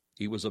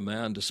 He was a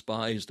man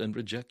despised and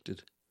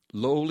rejected,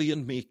 lowly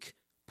and meek,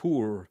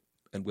 poor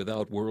and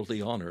without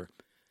worldly honor.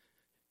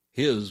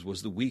 His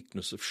was the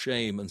weakness of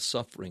shame and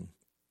suffering,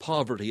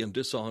 poverty and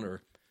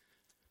dishonor.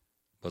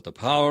 But the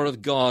power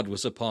of God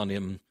was upon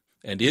him,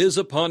 and is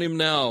upon him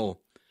now.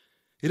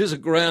 It is a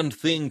grand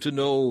thing to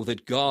know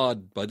that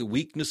God, by the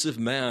weakness of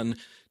man,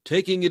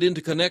 taking it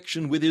into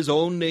connection with his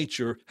own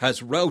nature,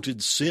 has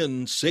routed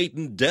sin,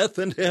 Satan, death,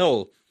 and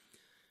hell.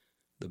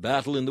 The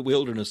battle in the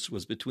wilderness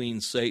was between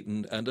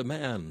Satan and a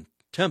man,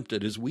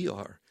 tempted as we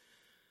are.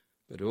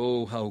 But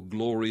oh, how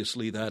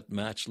gloriously that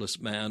matchless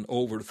man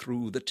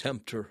overthrew the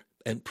tempter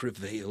and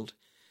prevailed.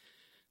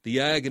 The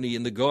agony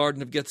in the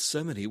Garden of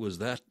Gethsemane was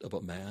that of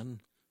a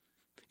man.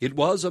 It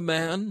was a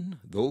man,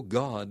 though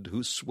God,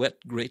 who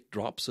sweat great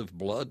drops of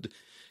blood,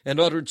 and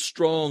uttered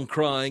strong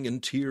crying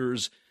and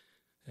tears,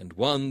 and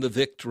won the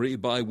victory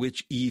by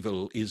which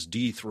evil is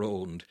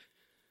dethroned.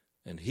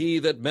 And he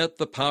that met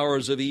the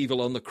powers of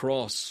evil on the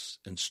cross,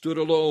 and stood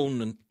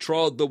alone, and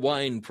trod the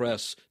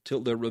winepress, till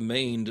there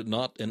remained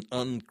not an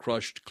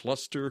uncrushed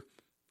cluster,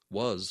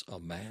 was a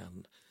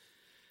man.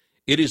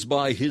 It is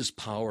by his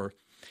power,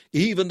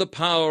 even the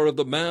power of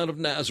the man of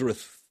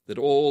Nazareth, that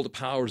all the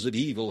powers of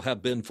evil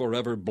have been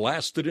forever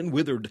blasted and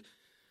withered,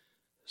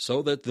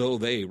 so that though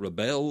they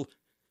rebel,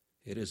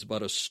 it is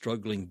but a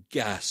struggling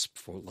gasp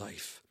for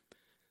life.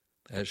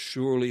 As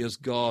surely as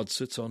God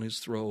sits on his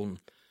throne,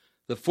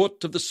 the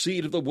foot of the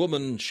seed of the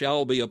woman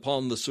shall be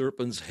upon the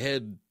serpent's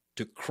head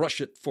to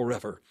crush it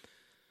forever.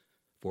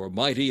 For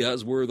mighty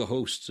as were the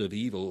hosts of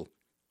evil,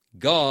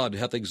 God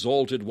hath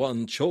exalted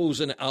one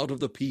chosen out of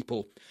the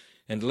people,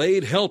 and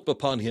laid help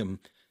upon him,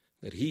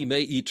 that he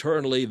may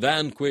eternally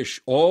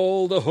vanquish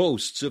all the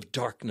hosts of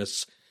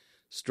darkness.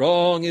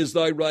 Strong is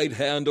thy right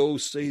hand, O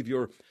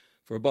Saviour,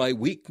 for by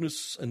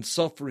weakness and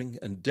suffering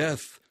and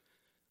death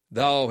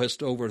thou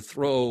hast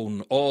overthrown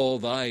all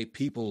thy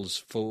people's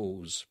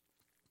foes.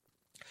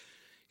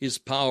 His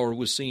power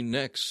was seen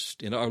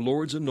next in our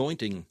Lord's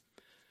anointing.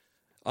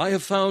 I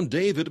have found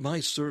David my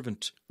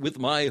servant, with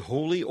my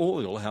holy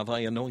oil have I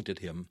anointed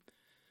him.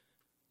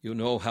 You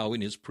know how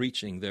in his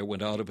preaching there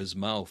went out of his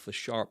mouth a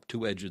sharp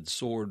two-edged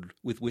sword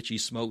with which he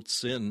smote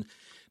sin,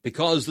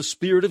 because the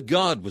Spirit of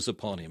God was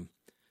upon him.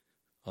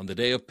 On the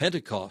day of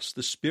Pentecost,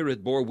 the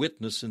Spirit bore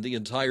witness in the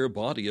entire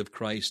body of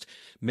Christ,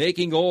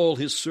 making all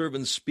his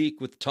servants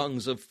speak with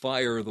tongues of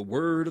fire the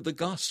word of the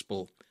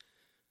gospel.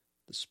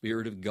 The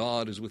Spirit of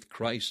God is with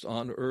Christ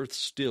on earth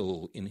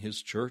still in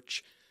his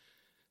church,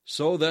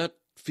 so that,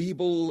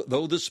 feeble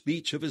though the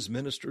speech of his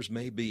ministers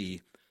may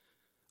be,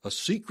 a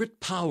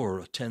secret power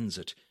attends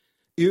it,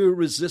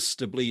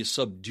 irresistibly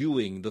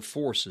subduing the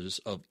forces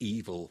of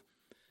evil.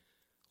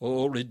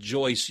 Oh,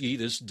 rejoice ye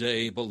this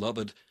day,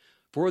 beloved,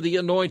 for the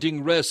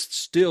anointing rests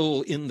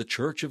still in the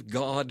church of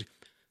God.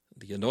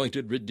 The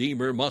anointed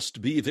Redeemer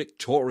must be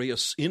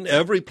victorious in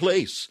every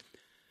place.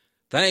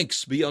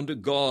 Thanks be unto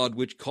God,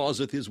 which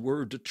causeth his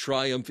word to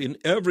triumph in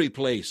every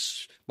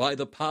place by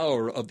the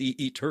power of the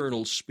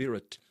eternal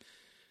Spirit.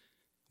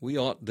 We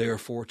ought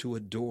therefore to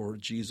adore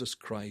Jesus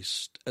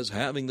Christ as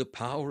having the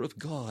power of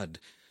God,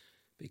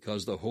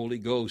 because the Holy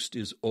Ghost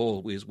is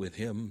always with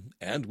him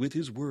and with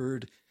his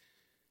word,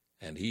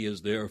 and he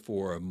is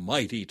therefore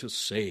mighty to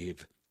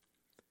save.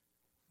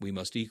 We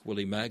must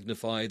equally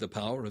magnify the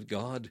power of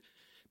God,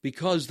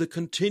 because the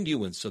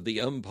continuance of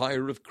the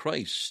empire of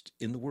Christ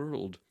in the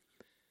world.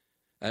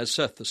 As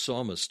saith the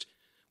psalmist,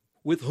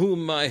 "With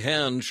whom my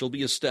hand shall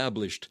be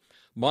established,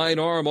 mine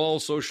arm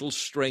also shall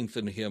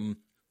strengthen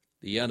him.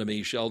 The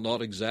enemy shall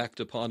not exact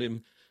upon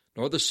him,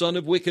 nor the son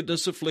of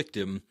wickedness afflict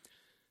him.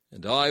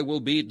 And I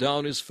will beat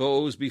down his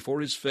foes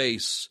before his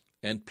face,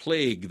 and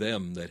plague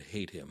them that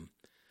hate him."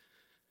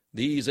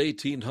 These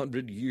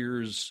 1800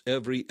 years,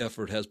 every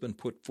effort has been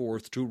put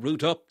forth to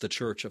root up the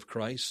church of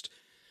Christ.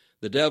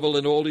 The devil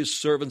and all his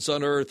servants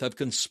on earth have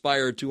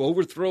conspired to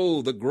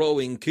overthrow the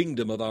growing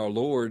kingdom of our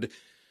Lord,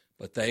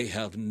 but they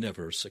have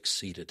never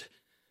succeeded.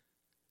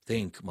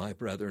 Think, my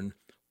brethren,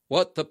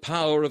 what the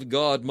power of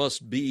God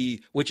must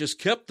be, which has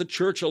kept the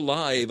church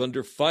alive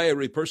under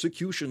fiery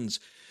persecutions,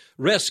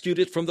 rescued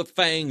it from the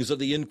fangs of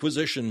the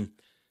Inquisition,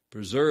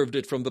 preserved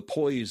it from the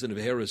poison of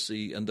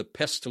heresy and the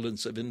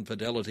pestilence of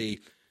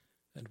infidelity,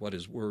 and what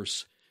is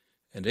worse,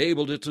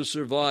 enabled it to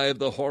survive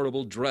the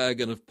horrible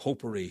dragon of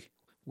popery,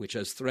 which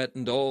has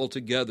threatened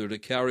altogether to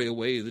carry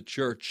away the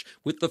church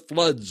with the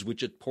floods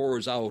which it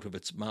pours out of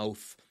its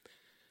mouth.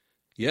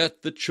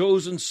 Yet the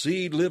chosen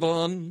seed live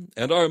on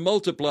and are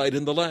multiplied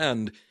in the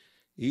land,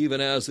 even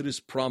as it is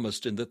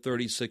promised in the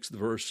 36th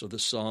verse of the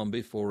psalm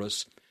before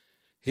us.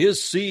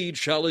 His seed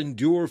shall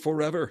endure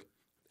forever,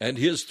 and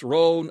his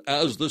throne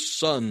as the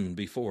sun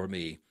before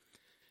me.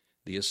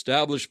 The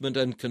establishment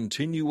and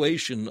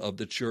continuation of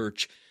the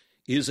church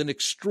is an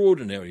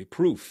extraordinary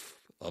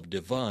proof of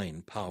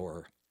divine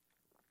power.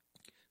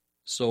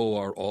 So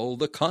are all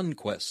the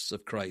conquests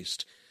of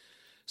Christ,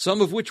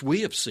 some of which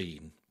we have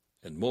seen,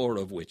 and more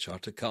of which are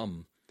to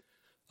come.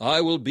 I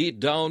will beat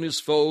down his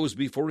foes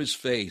before his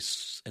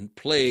face, and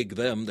plague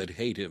them that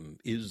hate him,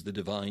 is the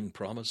divine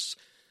promise.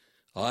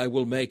 I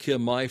will make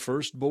him my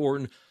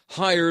firstborn,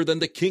 higher than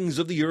the kings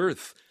of the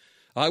earth.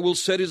 I will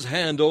set his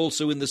hand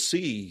also in the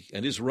sea,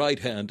 and his right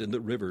hand in the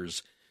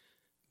rivers.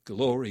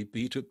 Glory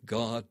be to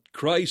God.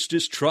 Christ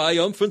is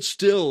triumphant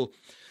still.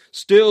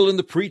 Still in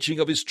the preaching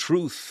of his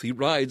truth he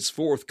rides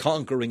forth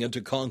conquering and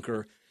to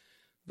conquer.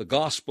 The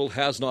gospel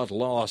has not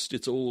lost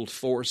its old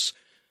force,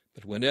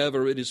 but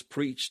whenever it is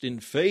preached in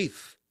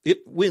faith,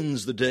 it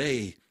wins the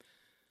day.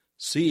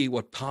 See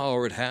what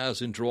power it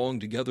has in drawing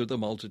together the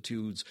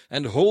multitudes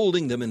and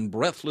holding them in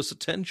breathless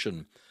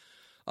attention.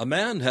 A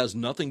man has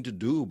nothing to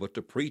do but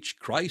to preach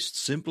Christ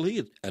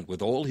simply and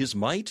with all his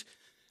might,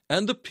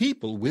 and the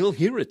people will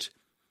hear it.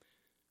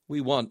 We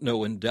want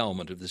no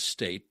endowment of the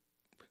state.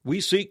 We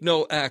seek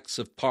no acts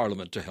of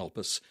Parliament to help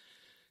us.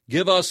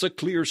 Give us a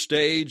clear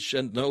stage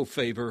and no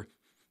favor,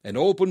 an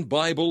open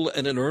Bible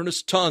and an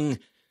earnest tongue,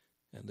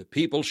 and the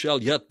people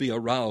shall yet be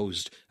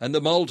aroused, and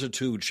the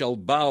multitude shall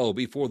bow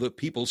before the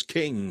people's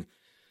King.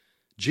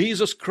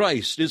 Jesus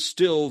Christ is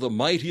still the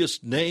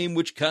mightiest name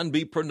which can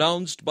be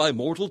pronounced by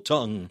mortal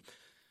tongue.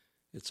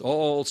 Its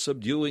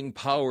all-subduing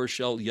power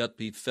shall yet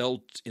be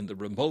felt in the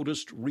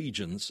remotest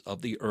regions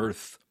of the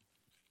earth.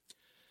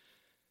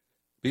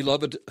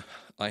 Beloved,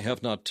 I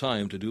have not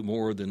time to do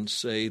more than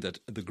say that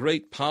the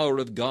great power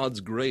of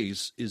God's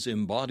grace is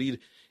embodied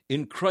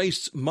in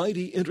Christ's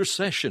mighty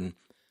intercession.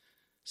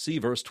 See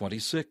verse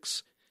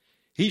 26.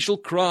 He shall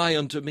cry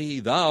unto me,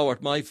 Thou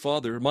art my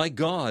Father, my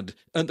God,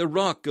 and the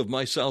rock of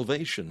my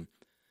salvation.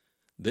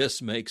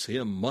 This makes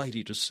him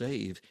mighty to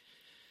save.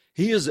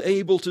 He is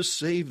able to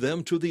save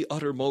them to the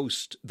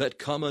uttermost that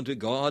come unto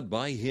God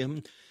by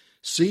him,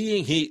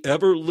 seeing he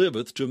ever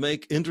liveth to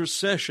make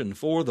intercession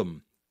for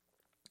them.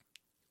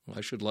 I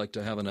should like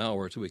to have an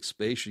hour to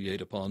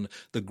expatiate upon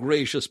the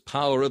gracious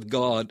power of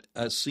God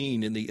as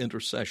seen in the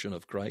intercession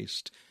of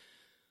Christ.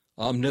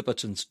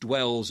 Omnipotence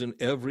dwells in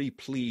every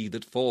plea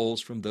that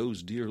falls from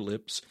those dear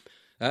lips,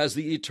 as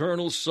the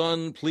eternal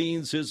Son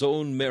pleads his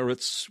own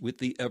merits with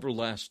the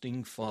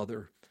everlasting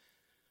Father.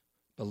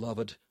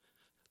 Beloved,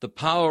 the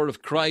power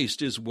of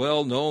Christ is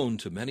well known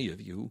to many of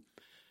you.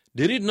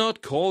 Did it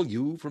not call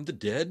you from the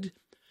dead?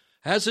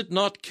 Has it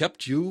not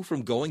kept you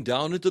from going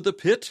down into the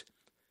pit?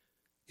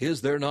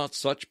 Is there not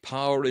such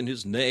power in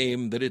his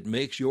name that it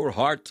makes your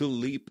heart to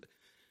leap?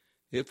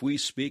 If we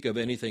speak of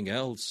anything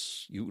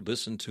else, you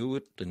listen to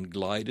it and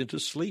glide into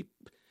sleep.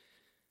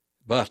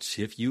 But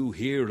if you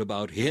hear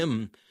about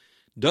him,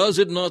 does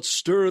it not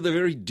stir the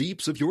very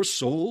deeps of your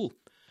soul?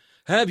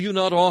 Have you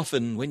not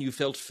often, when you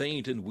felt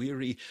faint and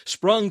weary,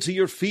 sprung to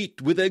your feet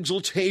with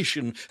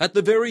exultation at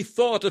the very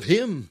thought of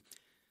him?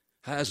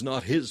 Has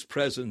not his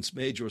presence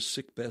made your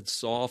sickbed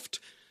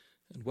soft,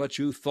 and what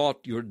you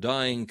thought your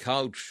dying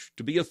couch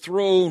to be a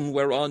throne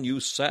whereon you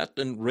sat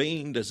and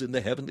reigned as in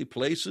the heavenly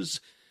places?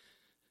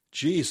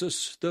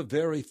 Jesus, the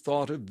very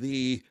thought of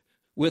thee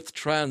with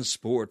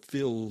transport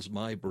fills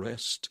my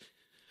breast.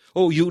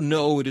 Oh, you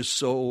know it is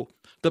so.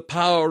 The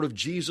power of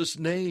Jesus'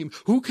 name,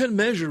 who can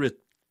measure it?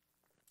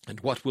 And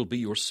what will be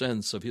your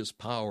sense of his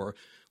power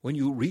when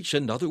you reach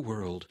another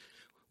world,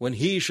 when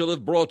he shall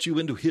have brought you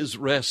into his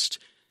rest,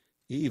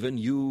 even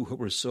you who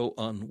were so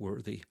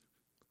unworthy?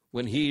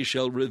 When he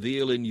shall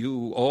reveal in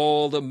you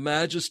all the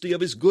majesty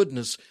of his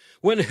goodness,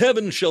 when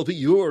heaven shall be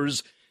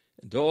yours,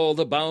 and all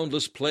the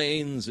boundless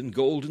plains and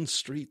golden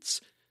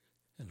streets,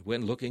 and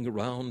when looking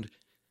around,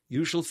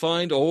 you shall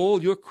find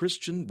all your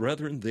Christian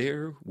brethren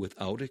there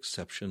without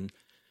exception,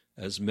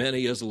 as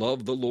many as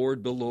love the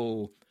Lord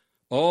below,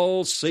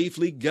 all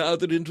safely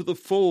gathered into the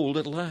fold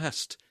at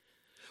last.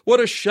 What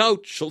a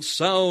shout shall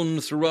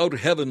sound throughout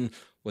heaven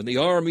when the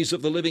armies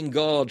of the living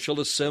God shall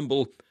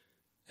assemble,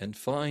 and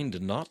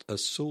find not a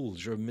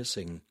soldier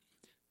missing,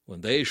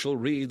 when they shall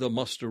read the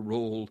muster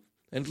roll,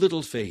 and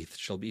little Faith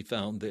shall be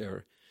found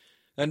there,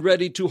 and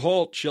Ready to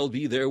halt shall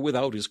be there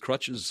without his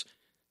crutches,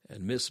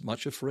 and Miss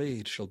Much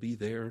Afraid shall be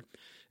there,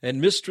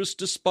 and Mistress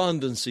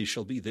Despondency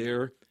shall be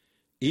there,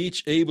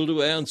 each able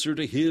to answer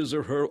to his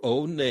or her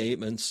own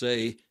name and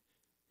say,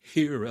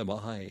 Here am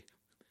I.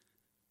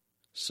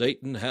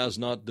 Satan has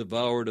not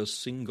devoured a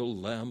single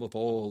lamb of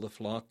all the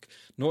flock,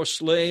 nor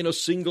slain a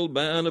single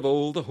man of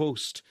all the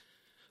host.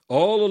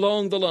 All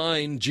along the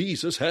line,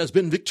 Jesus has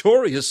been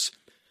victorious.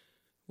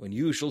 When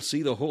you shall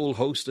see the whole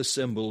host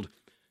assembled,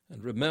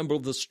 and remember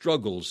the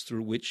struggles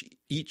through which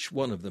each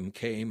one of them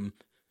came,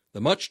 the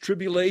much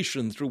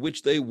tribulation through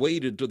which they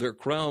waded to their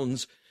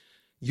crowns,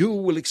 you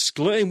will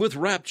exclaim with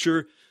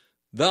rapture,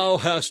 Thou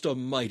hast a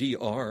mighty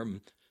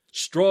arm.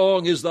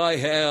 Strong is thy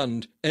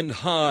hand, and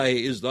high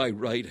is thy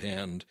right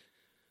hand.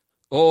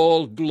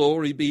 All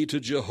glory be to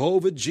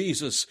Jehovah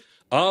Jesus,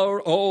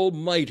 our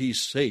almighty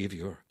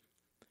Savior.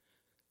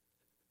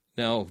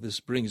 Now, this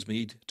brings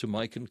me to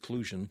my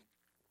conclusion.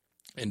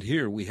 And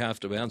here we have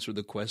to answer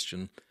the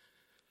question,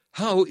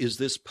 how is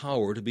this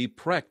power to be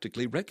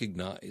practically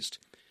recognized?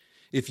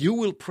 If you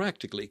will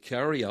practically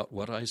carry out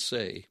what I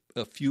say,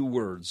 a few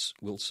words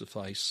will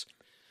suffice.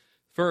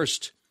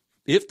 First,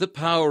 if the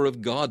power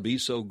of God be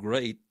so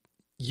great,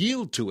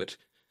 yield to it.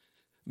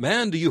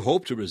 Man, do you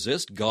hope to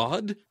resist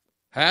God?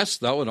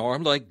 Hast thou an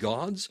arm like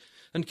God's?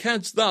 And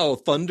canst thou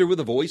thunder with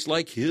a voice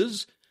like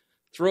his?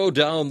 Throw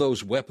down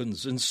those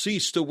weapons and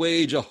cease to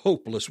wage a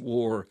hopeless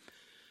war.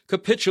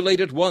 Capitulate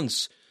at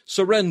once,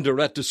 surrender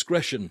at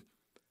discretion.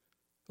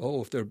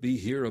 Oh, if there be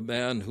here a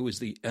man who is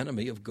the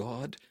enemy of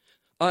God,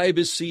 I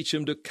beseech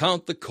him to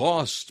count the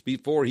cost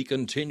before he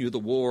continue the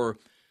war.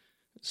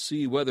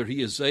 See whether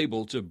he is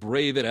able to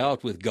brave it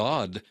out with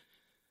God.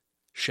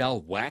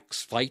 Shall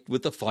wax fight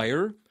with the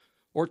fire,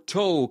 or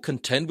tow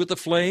contend with the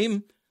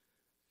flame?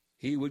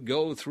 He would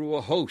go through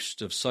a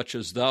host of such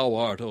as thou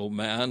art, O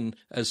man,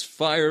 as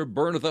fire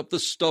burneth up the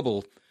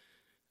stubble,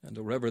 and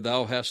or ever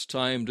thou hast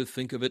time to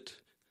think of it,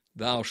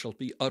 thou shalt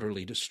be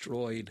utterly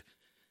destroyed.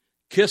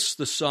 Kiss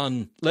the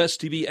Son,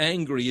 lest he be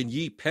angry, and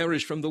ye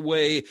perish from the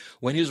way,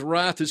 when his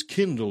wrath is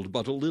kindled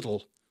but a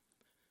little.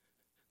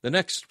 The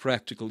next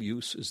practical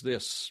use is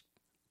this.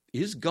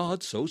 Is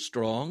God so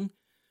strong?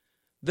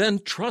 Then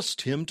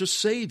trust him to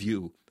save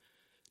you.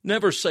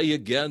 Never say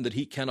again that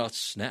he cannot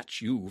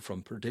snatch you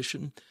from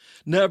perdition.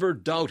 Never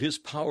doubt his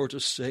power to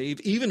save,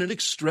 even in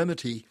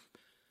extremity.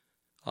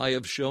 I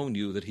have shown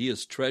you that he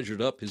has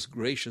treasured up his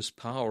gracious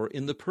power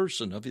in the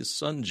person of his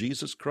Son,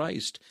 Jesus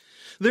Christ.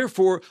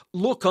 Therefore,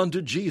 look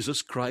unto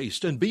Jesus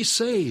Christ and be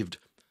saved.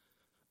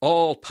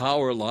 All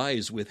power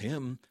lies with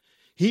him.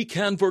 He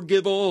can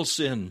forgive all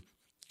sin,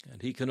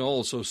 and he can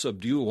also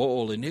subdue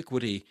all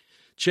iniquity,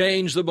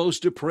 change the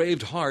most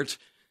depraved heart,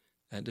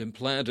 and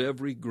implant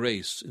every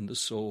grace in the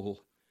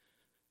soul.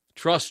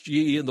 Trust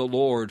ye in the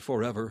Lord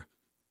forever,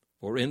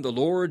 for in the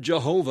Lord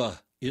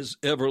Jehovah is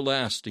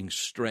everlasting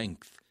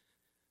strength.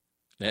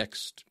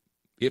 Next,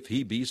 if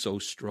he be so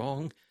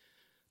strong,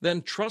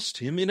 then trust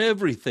him in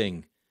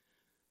everything.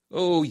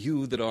 O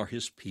you that are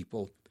his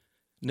people,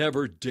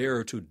 never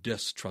dare to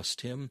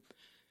distrust him.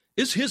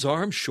 Is his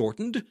arm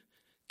shortened?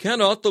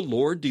 Cannot the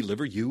Lord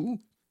deliver you?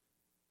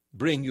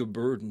 Bring your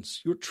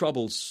burdens, your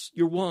troubles,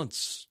 your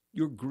wants,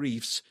 your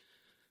griefs.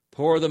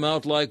 Pour them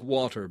out like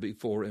water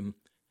before him.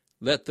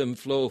 Let them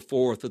flow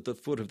forth at the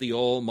foot of the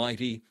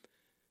Almighty,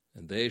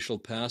 and they shall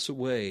pass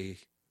away,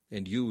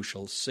 and you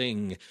shall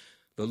sing,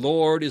 The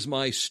Lord is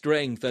my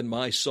strength and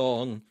my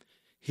song.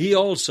 He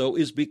also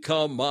is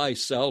become my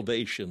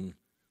salvation.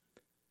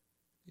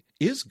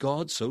 Is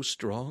God so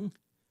strong?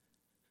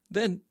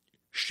 Then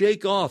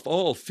shake off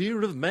all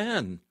fear of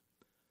man.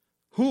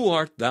 Who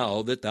art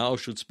thou that thou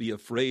shouldst be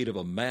afraid of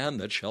a man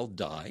that shall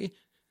die?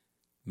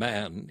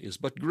 Man is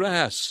but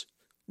grass,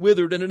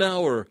 withered in an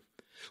hour.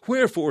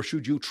 Wherefore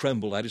should you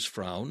tremble at his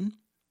frown?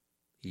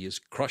 He is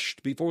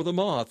crushed before the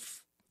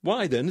moth.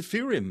 Why then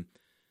fear him?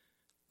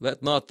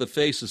 Let not the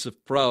faces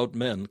of proud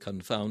men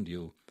confound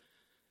you.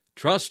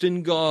 Trust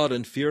in God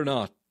and fear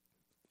not,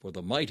 for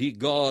the mighty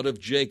God of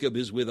Jacob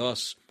is with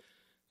us,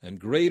 and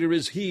greater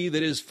is he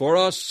that is for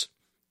us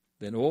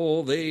than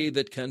all they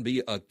that can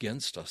be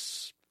against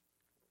us.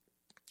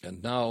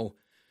 And now,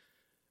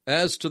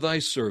 as to thy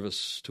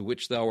service, to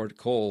which thou art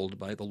called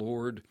by the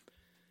Lord,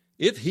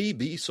 if he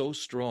be so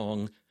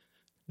strong,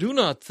 do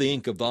not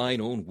think of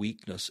thine own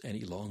weakness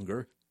any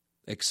longer,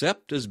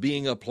 except as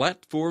being a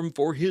platform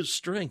for his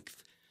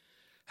strength.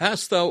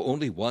 Hast thou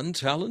only one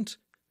talent?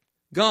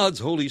 God's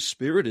Holy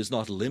Spirit is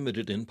not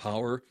limited in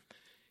power.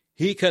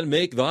 He can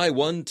make thy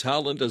one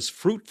talent as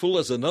fruitful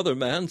as another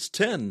man's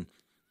 10.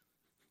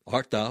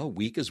 Art thou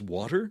weak as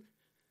water?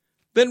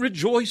 Then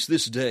rejoice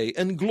this day,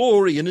 and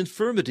glory in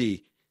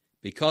infirmity,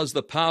 because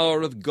the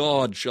power of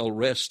God shall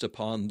rest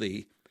upon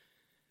thee.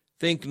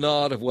 Think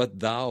not of what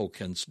thou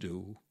canst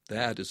do.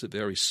 That is a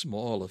very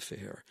small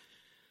affair.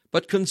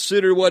 But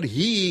consider what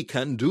he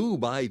can do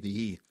by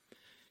thee.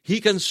 He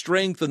can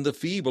strengthen the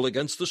feeble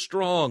against the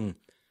strong.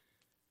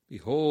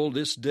 Behold,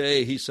 this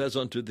day he says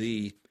unto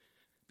thee,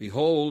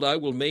 Behold, I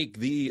will make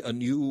thee a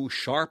new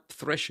sharp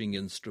threshing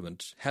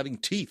instrument, having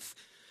teeth.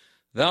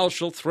 Thou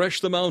shalt thresh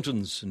the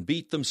mountains, and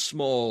beat them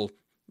small,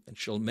 and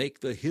shall make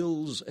the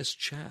hills as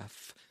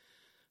chaff.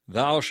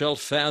 Thou shalt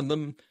fan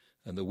them,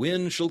 and the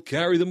wind shall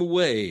carry them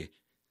away,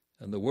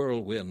 and the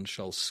whirlwind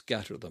shall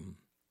scatter them.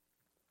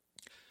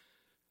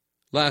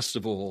 Last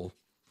of all,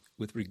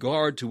 with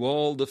regard to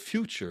all the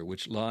future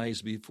which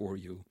lies before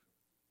you,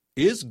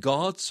 is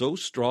God so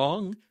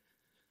strong?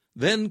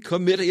 Then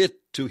commit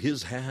it to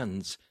his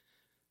hands.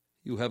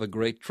 You have a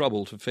great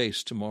trouble to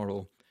face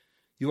tomorrow.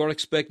 You are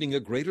expecting a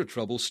greater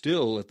trouble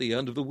still at the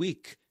end of the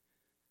week.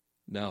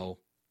 Now,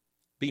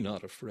 be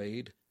not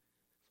afraid,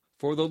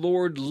 for the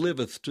Lord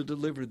liveth to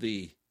deliver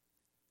thee.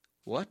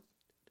 What?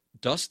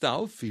 Dost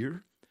thou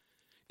fear?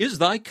 Is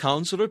thy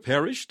counselor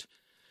perished?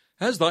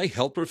 Has thy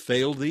helper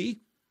failed thee?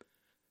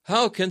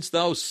 How canst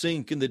thou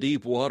sink in the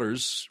deep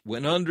waters,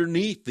 when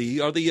underneath thee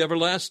are the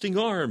everlasting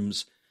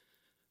arms?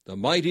 The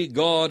mighty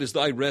God is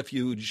thy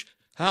refuge.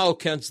 How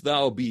canst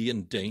thou be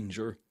in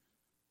danger?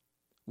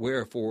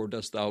 Wherefore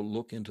dost thou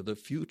look into the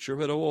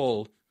future at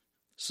all?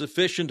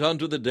 Sufficient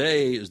unto the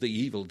day is the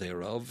evil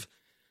thereof.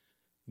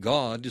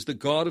 God is the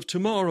God of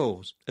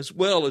tomorrow, as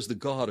well as the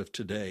God of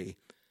today.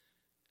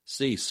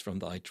 Cease from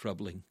thy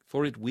troubling,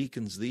 for it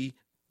weakens thee,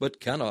 but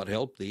cannot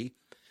help thee.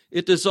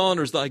 It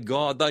dishonors thy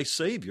God, thy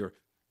Savior,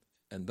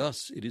 and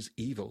thus it is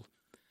evil.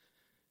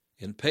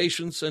 In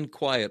patience and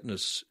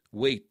quietness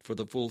wait for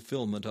the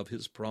fulfillment of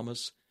his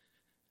promise.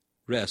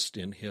 Rest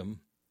in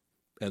him,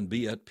 and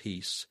be at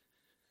peace.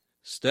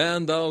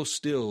 Stand thou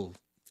still,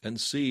 and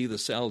see the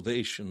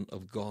salvation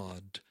of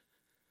God.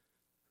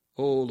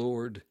 O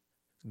Lord,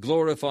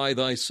 glorify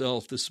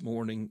thyself this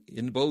morning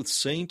in both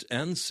saint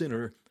and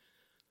sinner,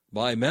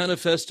 by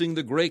manifesting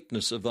the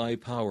greatness of thy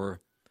power.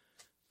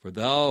 For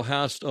thou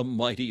hast a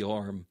mighty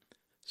arm,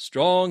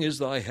 strong is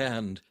thy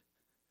hand,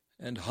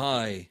 and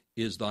high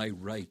is thy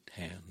right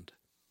hand.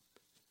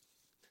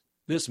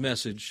 This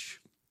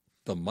message,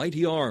 The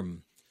Mighty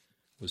Arm,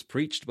 was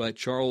preached by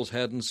Charles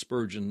Haddon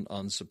Spurgeon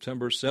on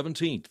September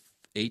 17th,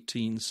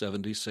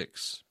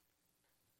 1876.